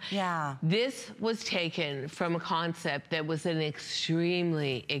hem. Yeah. This was taken from a concept that was an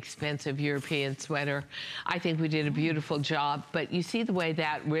extremely expensive European sweater. I think we did a beautiful job, but you see the way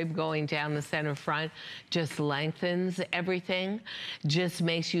that rib going down the center front just lengthens everything, just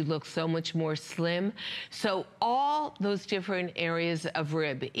makes you look so much more slim. So all those different areas of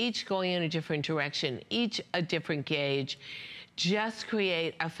rib, each going in a different direction, each a different gauge, just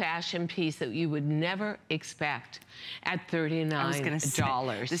create a fashion piece that you would never expect at $39. I was gonna say,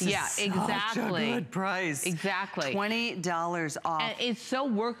 this is such a good price. Exactly. $20 off. And it's so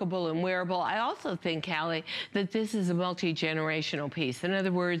workable and wearable. I also think, Callie, that this is a multi-generational piece. In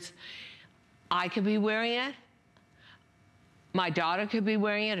other words, I could be wearing it. My daughter could be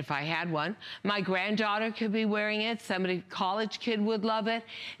wearing it if I had one. My granddaughter could be wearing it. Somebody, college kid would love it.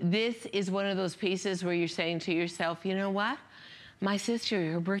 This is one of those pieces where you're saying to yourself, you know what? My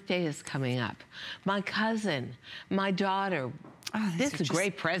sister, her birthday is coming up. My cousin, my daughter. Oh, this is a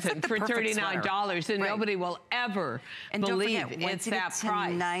great present for $39, and nobody will ever believe it's that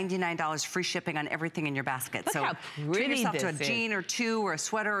price. $99, free shipping on everything in your basket. Look so how pretty treat yourself this to a jean or two, or a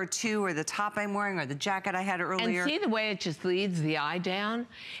sweater or two, or the top I'm wearing, or the jacket I had earlier. And see the way it just leads the eye down?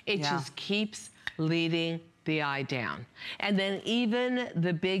 It just keeps leading the eye down. And then even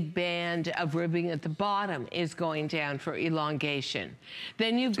the big band of ribbing at the bottom is going down for elongation.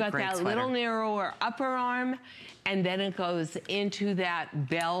 Then you've got that little narrower upper arm, and then it goes into that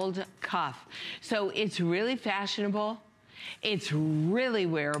belled cuff. So it's really fashionable. It's really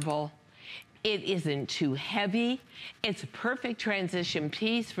wearable. It isn't too heavy. It's a perfect transition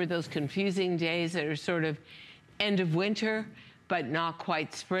piece for those confusing days that are sort of end of winter, but not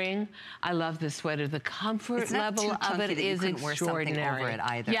quite spring. I love the sweater. The comfort level of it is extraordinary. Over it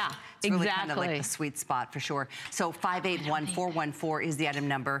either. Yeah, it's really kind of like the sweet spot for sure. So 581414 is the item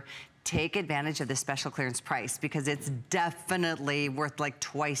number. Take advantage of this special clearance price because it's definitely worth like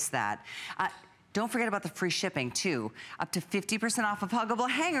twice that. Don't forget about the free shipping too. Up to 50% off of huggable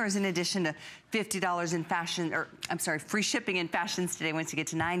hangers in addition to $50 in fashion, or I'm sorry, free shipping in fashions today once you get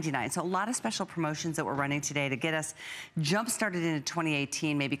to $99. So a lot of special promotions that we're running today to get us jump started into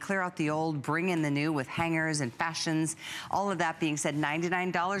 2018, maybe clear out the old, bring in the new with hangers and fashions. All of that being said,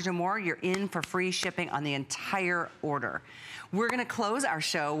 $99 or more, you're in for free shipping on the entire order. We're gonna close our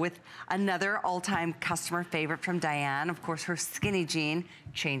show with another all-time customer favorite from Diane. Of course, her skinny jean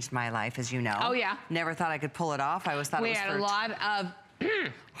changed my life, as you know. Oh, yeah. Never thought I could pull it off. I always thought it was We had a lot of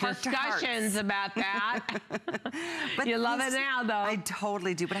discussions about that. But you love it now, though. I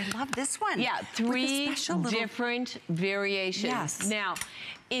totally do, but I love this one. Yeah, 3 different variations. Yes. Now,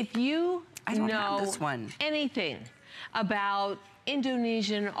 if you know this one. anything about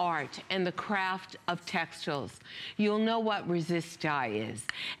Indonesian art and the craft of textiles, you'll know what resist dye is.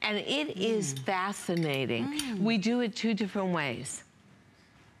 And it is fascinating. We do it 2 different ways.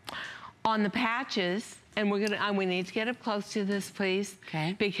 On the patches, and we need to get up close to this, please,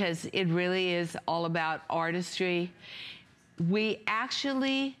 because it really is all about artistry. We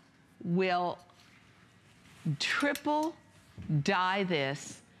actually will triple dye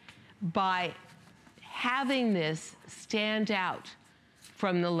this by having this stand out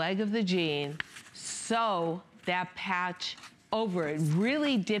from the leg of the jean, so that patch over it,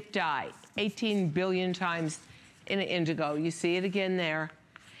 really dip dye 18 billion times in indigo. You see it again there.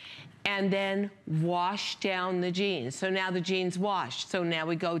 And then wash down the jeans. So now the jean's washed. So now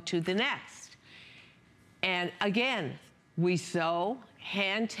we go to the next. And again, we sew,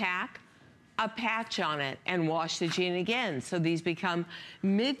 hand tack a patch on it and wash the jean again. So these become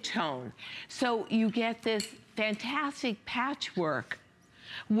mid-tone. So you get this fantastic patchwork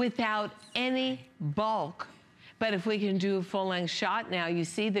without any bulk. But if we can do a full-length shot now, you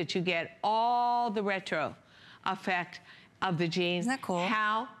see that you get all the retro effect of the jean. Isn't that cool?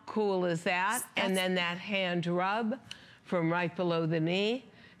 How cool is that? And then that hand rub from right below the knee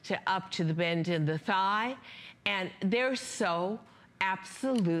to up to the bend in the thigh. And they're so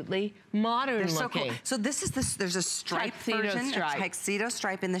absolutely modern looking. So cool. So this is there's a stripe version, a tuxedo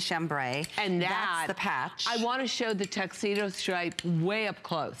stripe in the chambray. And that's the patch. I want to show the tuxedo stripe way up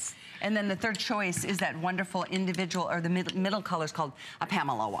close. And then the third choice is that wonderful individual, or the middle color is called a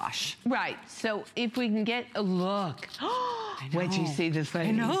Pamela wash. Right, so if we can get a look. Wait till you see this thing.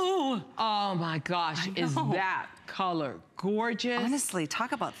 I know. Oh my gosh, is that color gorgeous? Honestly,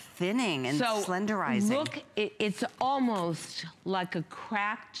 talk about thinning and slenderizing. Look, it's almost like a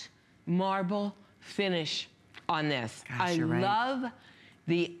cracked marble finish on this. Gosh, you're right. I love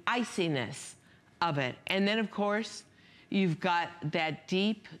the iciness of it. And then of course, you've got that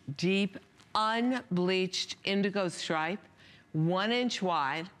deep, deep, unbleached indigo stripe, 1 inch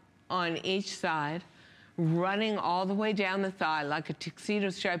wide on each side, running all the way down the thigh like a tuxedo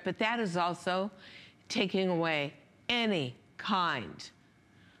stripe, but that is also taking away any kind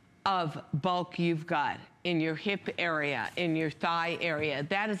of bulk you've got in your hip area, in your thigh area.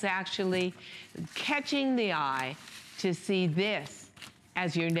 That is actually catching the eye to see this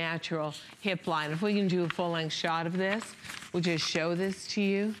as your natural hip line. If we can do a full-length shot of this, we'll just show this to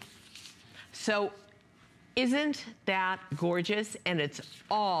you. So isn't that gorgeous? And it's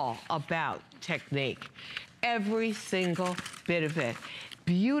all about technique. Every single bit of it.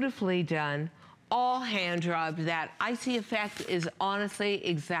 Beautifully done, all hand rubbed. That icy effect is honestly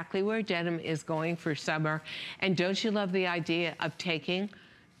exactly where denim is going for summer. And don't you love the idea of taking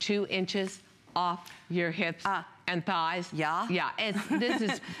 2 inches off your hips and thighs? Yeah. Yeah, this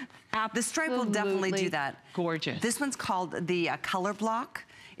is absolutely the stripe will definitely do that. Gorgeous. This one's called the color block.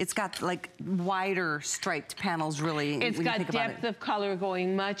 It's got like wider striped panels, really. It's got depth of color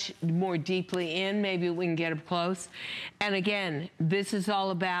going much more deeply in. Maybe we can get up close. And again, this is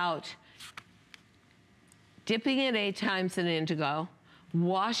all about dipping it 8 times in indigo,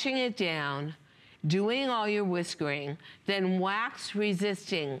 washing it down, doing all your whiskering, then wax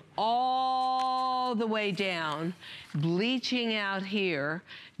resisting all the way down, bleaching out here,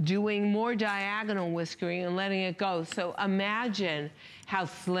 doing more diagonal whiskering and letting it go. So imagine how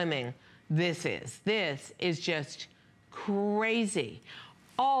slimming this is. This is just crazy.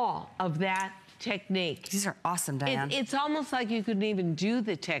 All of that technique. These are awesome, Diane. It's almost like you couldn't even do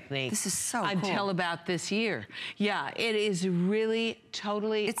the technique. This is so cool. Until about this year. Yeah, it is really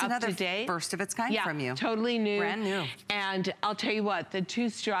totally it's up to date. It's another first of its kind from you. Totally new. Brand new. And I'll tell you what, the 2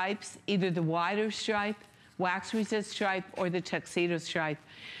 stripes, either the wider stripe wax resist stripe or the tuxedo stripe.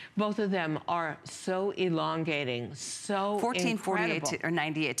 Both of them are so elongating, so $14.48 or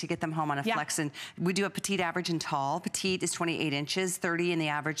 $98 to get them home on a flex. And we do a petite, average, and tall. Petite is 28 inches, 30 in the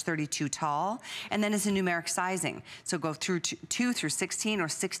average, 32 tall. And then it's a numeric sizing. So go through 2 through 16 or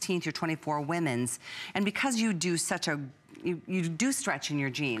 16 through 24 women's. And because you do such a you do stretch in your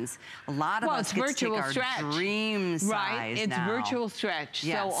jeans. A lot of us get to take our dream size right? It's virtual stretch.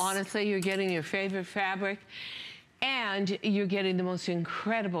 Yes. So honestly, you're getting your favorite fabric. And you're getting the most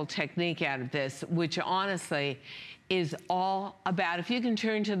incredible technique out of this, which honestly is all about, if you can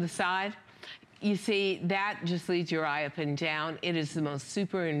turn to the side, you see, that just leads your eye up and down. It is the most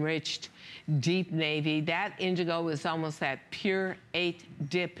super enriched deep navy. That indigo is almost that pure 8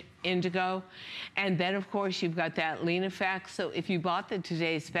 dip indigo. And then, of course, you've got that lean effect. So if you bought the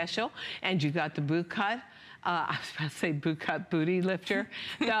Today's Special and you got the boot cut, I was about to say boot cut booty lifter,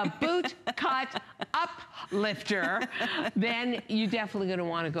 the boot cut uplifter, then you're definitely going to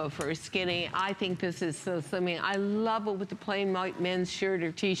want to go for a skinny. I think this is so slimming. I love it with the plain white men's shirt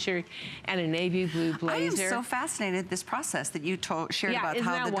or t-shirt and a navy blue blazer. I am so fascinated this process that you shared about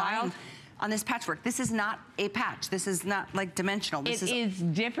how the dye on this patchwork. This is not a patch. This is not like dimensional. This is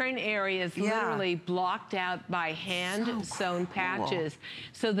different areas literally blocked out by hand sewn patches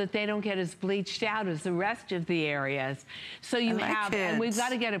so that they don't get as bleached out as the rest of the areas. So you have, and we've got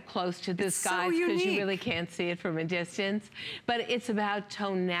to get up close to this, guys, because you really can't see it from a distance. But it's about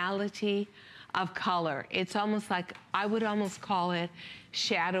tonality of color. It's almost like, I would almost call it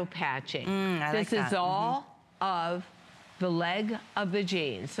shadow patching. This is all of the leg of the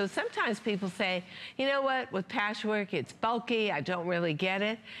jean. So sometimes people say, you know what, with patchwork, it's bulky, I don't really get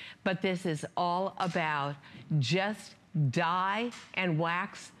it. But this is all about just dye and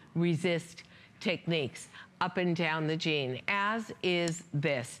wax resist techniques up and down the jean, as is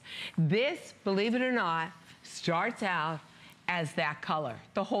this. This, believe it or not, starts out as that color.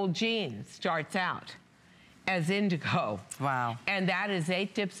 The whole jean starts out as indigo. Wow. And that is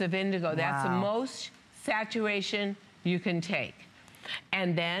 8 dips of indigo. Wow. That's the most saturation you can take.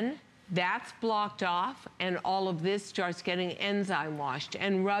 And then that's blocked off, and all of this starts getting enzyme washed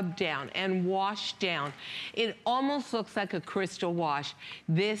and rubbed down and washed down. It almost looks like a crystal wash.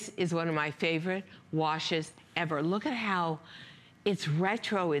 This is one of my favorite washes ever. Look at how it's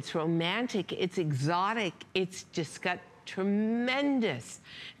retro, it's romantic, it's exotic, it's just got tremendous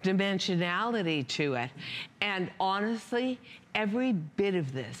dimensionality to it. And honestly, every bit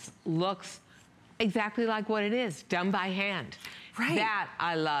of this looks exactly like what it is, done by hand. Right. That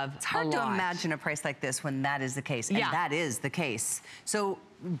I love. It's hard to imagine a price like this when that is the case, and that is the case. So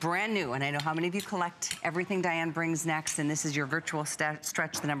brand new, and I know how many of you collect everything Diane brings next, and this is your virtual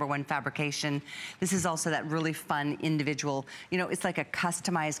stretch, the #1 fabrication. This is also that really fun individual, you know, it's like a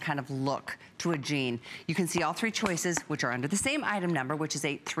customized kind of look to a jean. You can see all 3 choices, which are under the same item number, which is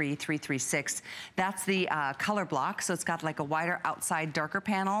 83336. That's the color block, so it's got like a wider outside, darker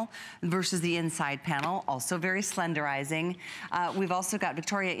panel versus the inside panel, also very slenderizing. We've also got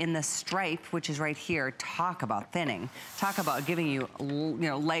Victoria in the stripe, which is right here. Talk about thinning. Talk about giving you,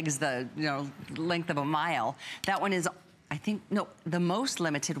 legs the, length of a mile. That one is, I think, no, the most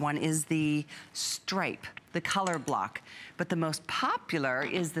limited one is the stripe, the color block. But the most popular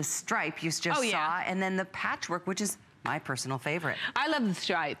is the stripe you just saw, and then the patchwork, which is my personal favorite. I love the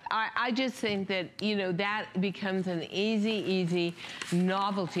stripe. I just think that, that becomes an easy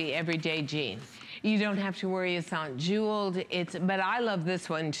novelty everyday jean. You don't have to worry it's not jeweled. But I love this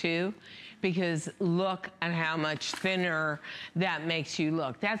one too, because look at how much thinner that makes you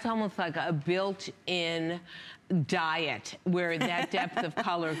look. That's almost like a built-in diet where that depth of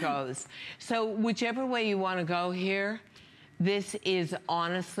color goes. So whichever way you want to go here, this is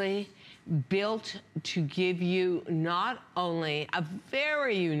honestly built to give you not only a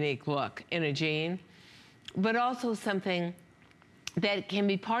very unique look in a jean, but also something that can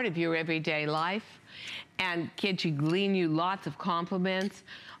be part of your everyday life and glean you lots of compliments.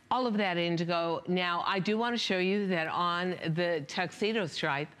 All of that indigo. Now, I do want to show you that on the tuxedo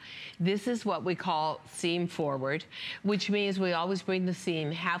stripe, this is what we call seam forward, which means we always bring the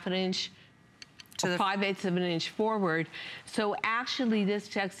seam 1/2 inch to 5/8 of an inch forward. So actually this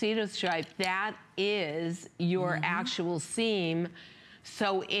tuxedo stripe, that is your actual seam.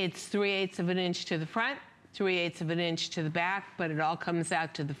 So it's 3/8 of an inch to the front, 3/8 of an inch to the back, but it all comes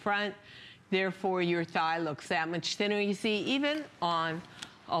out to the front. Therefore, your thigh looks that much thinner. You see, even on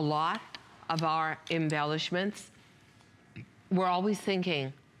a lot of our embellishments, we're always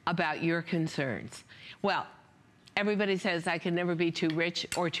thinking about your concerns. Well, everybody says I can never be too rich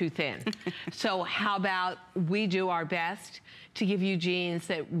or too thin. So how about we do our best to give you jeans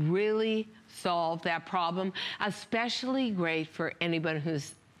that really solve that problem. Especially great for anyone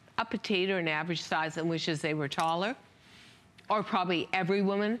who's a petite or an average size and wishes they were taller, or probably every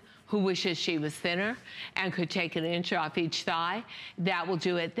woman who wishes she was thinner and could take an inch off each thigh. That will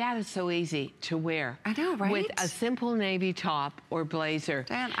do it. That is so easy to wear. I know, right? With a simple navy top or blazer.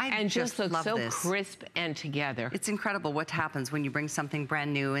 Diane, and just looks love so this. crisp and together. It's incredible what happens when you bring something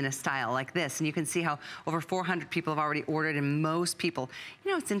brand new in a style like this. And you can see how over 400 people have already ordered, and most people,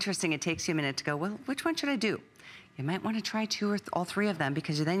 you know, it's interesting. It takes you a minute to go, well, which one should I do? You might want to try two or all three of them,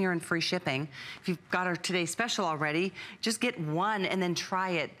 because then you're in free shipping. If you've got our today's special already, just get one and then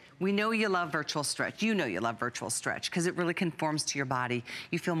try it. We know you love virtual stretch. You know you love virtual stretch because it really conforms to your body.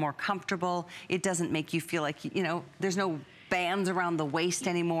 You feel more comfortable. It doesn't make you feel like, you know, there's no bands around the waist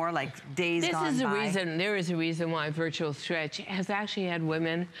anymore like days gone by. There is a reason why virtual stretch has actually had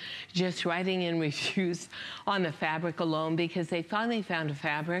women just writing in reviews on the fabric alone, because they finally found a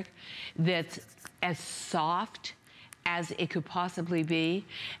fabric that's as soft as it could possibly be,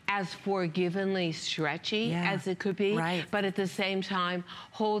 as forgivingly stretchy as it could be, but at the same time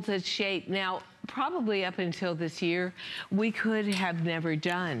holds its shape. Now, probably up until this year, we could have never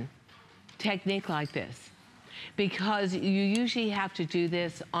done technique like this, because you usually have to do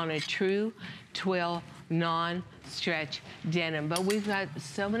this on a true twill, non-stretch denim. But we've got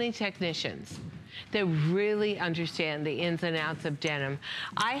so many technicians that really understand the ins and outs of denim.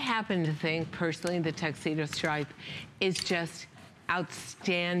 I happen to think, personally, the tuxedo stripe is just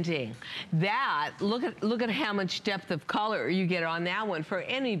outstanding. That, look at how much depth of color you get on that one. For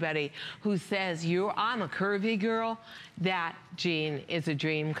anybody who says, I'm a curvy girl, that jean is a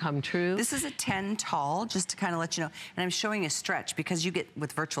dream come true. This is a 10 tall, just to kind of let you know. And I'm showing a stretch, because you get,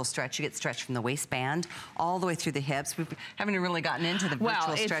 with virtual stretch, you get stretch from the waistband all the way through the hips. We haven't really gotten into the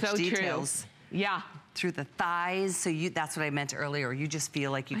virtual stretch details. True. Yeah. Through the thighs, so that's what I meant earlier. You just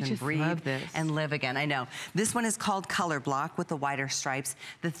feel like you can breathe and live again. I know. This one is called Color Block with the wider stripes.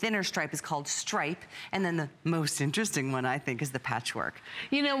 The thinner stripe is called Stripe. And then the most interesting one, I think, is the patchwork.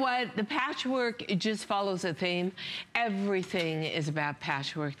 You know what? The patchwork, it just follows a theme. Everything is about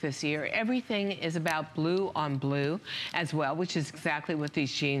patchwork this year. Everything is about blue on blue as well, which is exactly what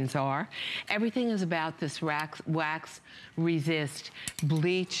these jeans are. Everything is about this wax resist,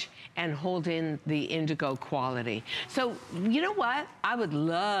 bleach, and hold in the indigo quality. So, you know what? I would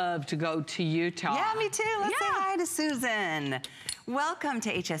love to go to Utah. Yeah, me too. Let's say hi to Susan. Welcome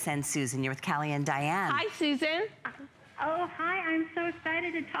to HSN, Susan. You're with Callie and Diane. Hi, Susan. Oh, hi. I'm so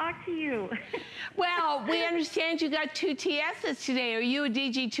excited to talk to you. Well, we understand you got 2 TSs today. Are you a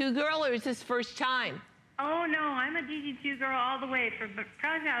DG2 girl, or is this first time? Oh, no, I'm a DG2 girl all the way for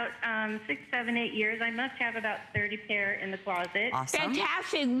probably about 6, 7, 8 years. I must have about 30 pair in the closet. Awesome.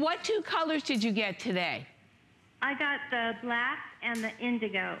 Fantastic. What 2 colors did you get today? I got the black and the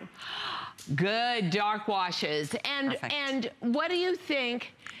indigo. Good, dark washes. And what do you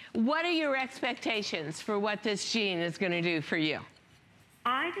think, what are your expectations for what this jean is going to do for you?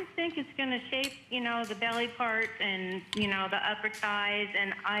 I just think it's going to shape, you know, the belly parts and, you know, the upper thighs.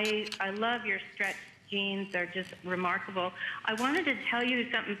 And I love your stretch jeans. They're just remarkable. I wanted to tell you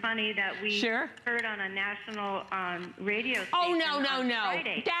something funny that we heard on a national radio station on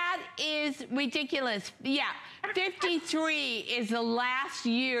Friday. That is ridiculous. Yeah, 53 is the last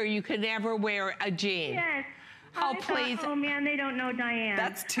year you could ever wear a jean. Yes. Oh, please. Oh, man, they don't know Diane.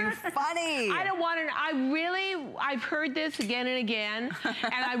 That's too funny. I don't want to, I've heard this again and again, and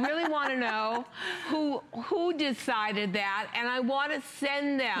I really want to know who decided that, and I want to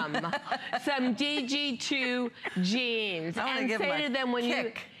send them some DG2 jeans and say to them,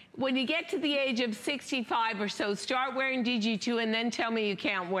 when you get to the age of 65 or so, start wearing DG2 and then tell me you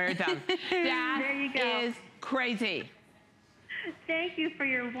can't wear them. That is crazy. Thank you for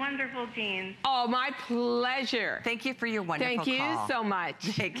your wonderful jeans. Oh, my pleasure. Thank you for your wonderful call. Thank you so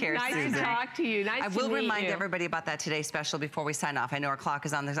much. Take care, Susan. Susan. Nice to talk to you. Nice to meet you. I will remind everybody about that today's special before we sign off. I know our clock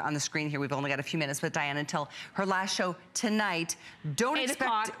is on the screen here. We've only got a few minutes with Diane until her last show tonight. Don't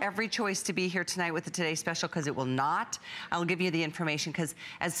expect every choice to be here tonight with the today's special, because it will not. I'll give you the information, because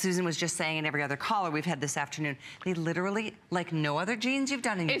as Susan was just saying, and every other caller we've had this afternoon, they literally, like no other jeans you've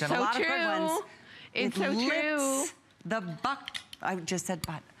done, and you've done a lot of good ones. It's so true. The I just said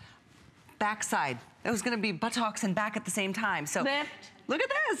butt. Backside. It was going to be buttocks and back at the same time. So lift. Look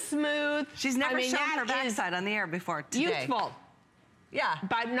at this. Smooth. She's never shown her backside on the air before today. Useful. Yeah.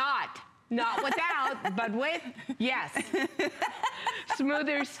 But not without, but with, yes.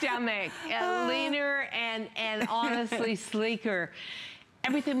 Smoother stomach, leaner and honestly sleeker.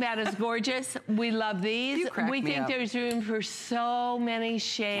 Everything about it is gorgeous. We love these. We think there's room for so many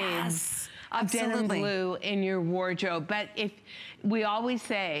shades of denim blue in your wardrobe. But if we always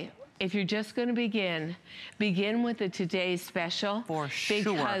say, if you're just going to begin with the Today's Special. For sure.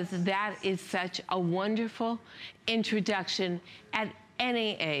 Because that is such a wonderful introduction at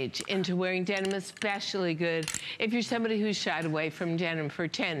any age into wearing denim, especially good if you're somebody who's shied away from denim for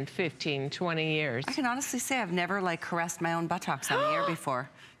 10, 15, 20 years. I can honestly say I've never like caressed my own buttocks on the air before.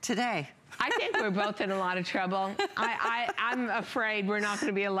 Today. I think we're both in a lot of trouble. I'm afraid we're not going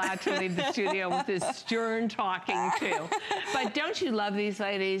to be allowed to leave the studio with this stern talking too. But don't you love these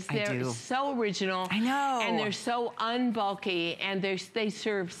ladies? They're so original. I know. And they're so unbulky, and they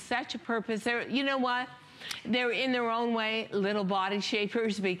serve such a purpose. You know what? They're in their own way little body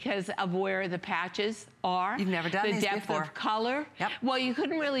shapers because of where the patches are. You've never done these before. The depth of color. Yep. Well, you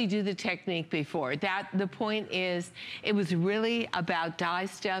couldn't really do the technique before. The point is, it was really about dye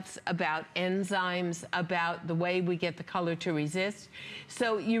stuffs, about enzymes, about the way we get the color to resist.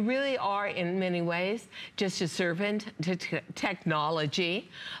 So you really are, in many ways, just a servant to technology,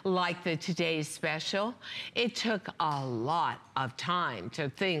 like the Today's Special. It took a lot of time to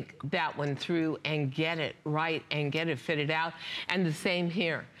think that one through and get it right and get it fitted out. And the same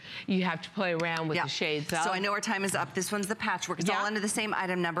here. You have to play around with the shades up. So I know our time is up. This one's the patchwork. It's all under the same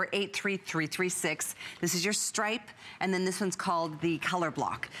item number, 83336. This is your stripe, and then this one's called the color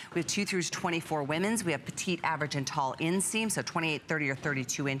block. We have 2 through 24 women's. We have petite, average, and tall inseam, so 28, 30, or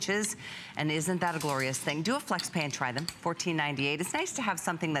 32 inches. And isn't that a glorious thing? Do a flex pay and try them, $14.98. It's nice to have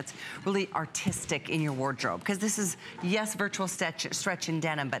something that's really artistic in your wardrobe, because this is, yes, virtual stretch in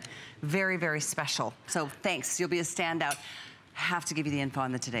denim, but very, very special. So thanks. You'll be a standout. Have to give you the info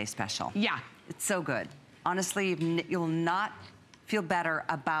on the Today's Special. Yeah. It's so good. Honestly, you'll not feel better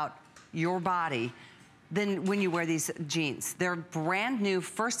about your body than when you wear these jeans. They're brand new,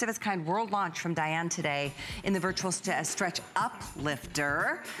 first of its kind world launch from Diane today in the virtual stretch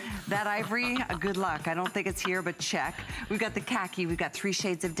uplifter. That ivory, good luck. I don't think it's here, but check. We've got the khaki, we've got 3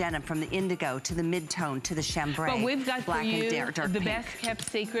 shades of denim, from the indigo to the mid-tone to the chambray. But we've got black for you and dark the pink. best kept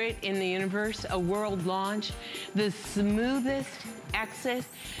secret in the universe, a world launch, the smoothest exit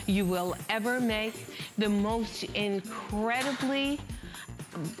you will ever make, the most incredibly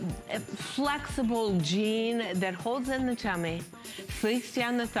flexible jean that holds in the tummy, sleeks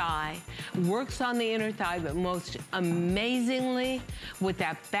down the thigh, works on the inner thigh, but most amazingly with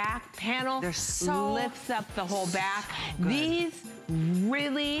that back panel, lifts up the whole back. These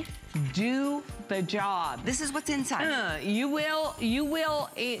really do the job. This is what's inside. You will,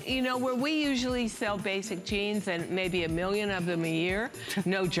 you know, where we usually sell basic jeans and maybe 1 million of them a year,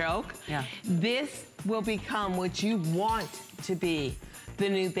 no joke. Yeah. This will become what you want to be, the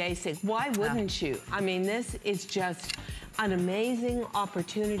new basic. Why wouldn't you? I mean, this is just an amazing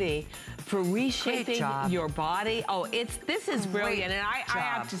opportunity for reshaping your body. Oh, this is brilliant. And I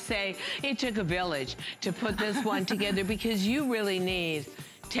have to say, it took a village to put this one together, because you really need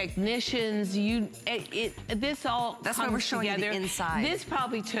technicians. This all That's comes why we're showing together. you the inside. This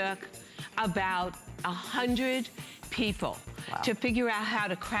probably took about 100 people to figure out how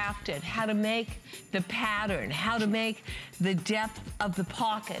to craft it, how to make the pattern, how to make the depth of the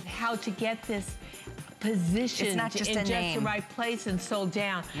pocket, how to get this positioned in just the right place and sold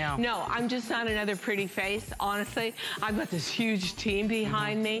down. No, I'm just not another pretty face, honestly. I've got this huge team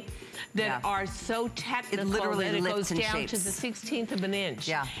behind me that are so technical that it goes down to the 16th of an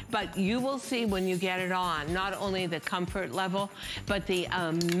inch. But you will see when you get it on, not only the comfort level, but the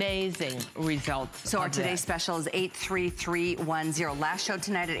amazing results. So our today's special is 83310. Last show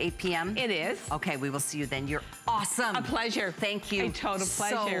tonight at 8 p.m. It is. Okay, we will see you then. You're awesome. A pleasure. Thank you. A total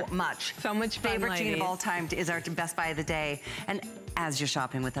pleasure. So much. So much fun, Favorite ladies. jean of all time is our Best Buy of the day. And as you're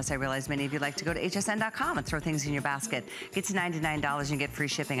shopping with us, I realize many of you like to go to hsn.com and throw things in your basket. Get to $99 and get free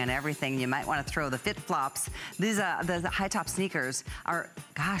shipping on everything. You might want to throw the fit flops. These the high top sneakers are,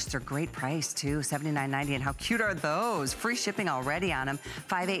 gosh, they're great price too, $79.90. And how cute are those? Free shipping already on them,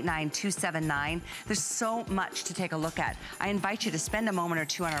 $589-279. There's so much to take a look at. I invite you to spend a moment or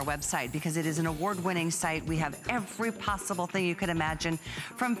two on our website, because it is an award-winning site. We have every possible thing you could imagine,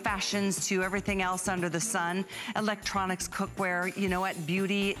 from fashions to everything else under the sun, electronics, cookware, you know what,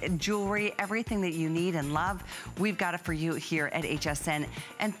 beauty, jewelry, everything that you need and love. We've got it for you here at HSN.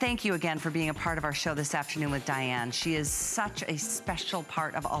 And thank you again for being a part of our show this afternoon with Diane. She is such a special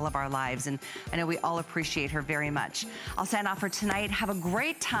part of all of our lives, and I know we all appreciate her very much. I'll sign off for tonight. Have a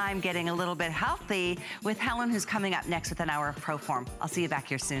great time getting a little bit healthy with Helen, who's coming up next with an hour of Proform. I'll see you back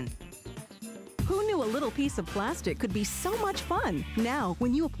here soon. Who knew a little piece of plastic could be so much fun? Now,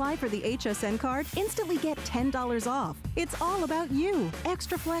 when you apply for the HSN card, instantly get $10 off. It's all about you.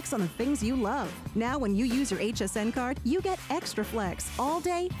 Extra flex on the things you love. Now, when you use your HSN card, you get extra flex all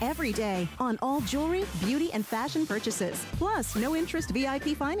day, every day on all jewelry, beauty, and fashion purchases. Plus, no interest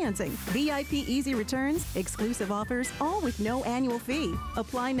VIP financing, VIP easy returns, exclusive offers, all with no annual fee.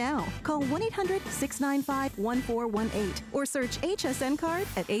 Apply now. Call 1-800-695-1418 or search HSN card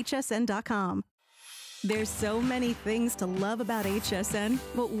at hsn.com. There's so many things to love about HSN,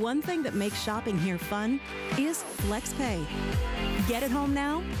 but one thing that makes shopping here fun is FlexPay. Get it home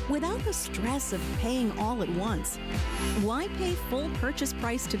now without the stress of paying all at once. Why pay full purchase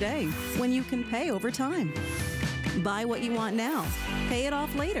price today when you can pay over time? Buy what you want now, pay it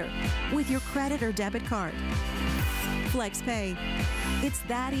off later with your credit or debit card. FlexPay. It's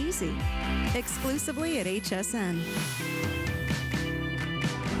that easy. Exclusively at HSN.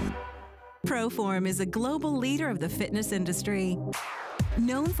 Proform is a global leader of the fitness industry.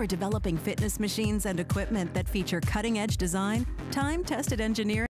 Known for developing fitness machines and equipment that feature cutting-edge design, time-tested engineering,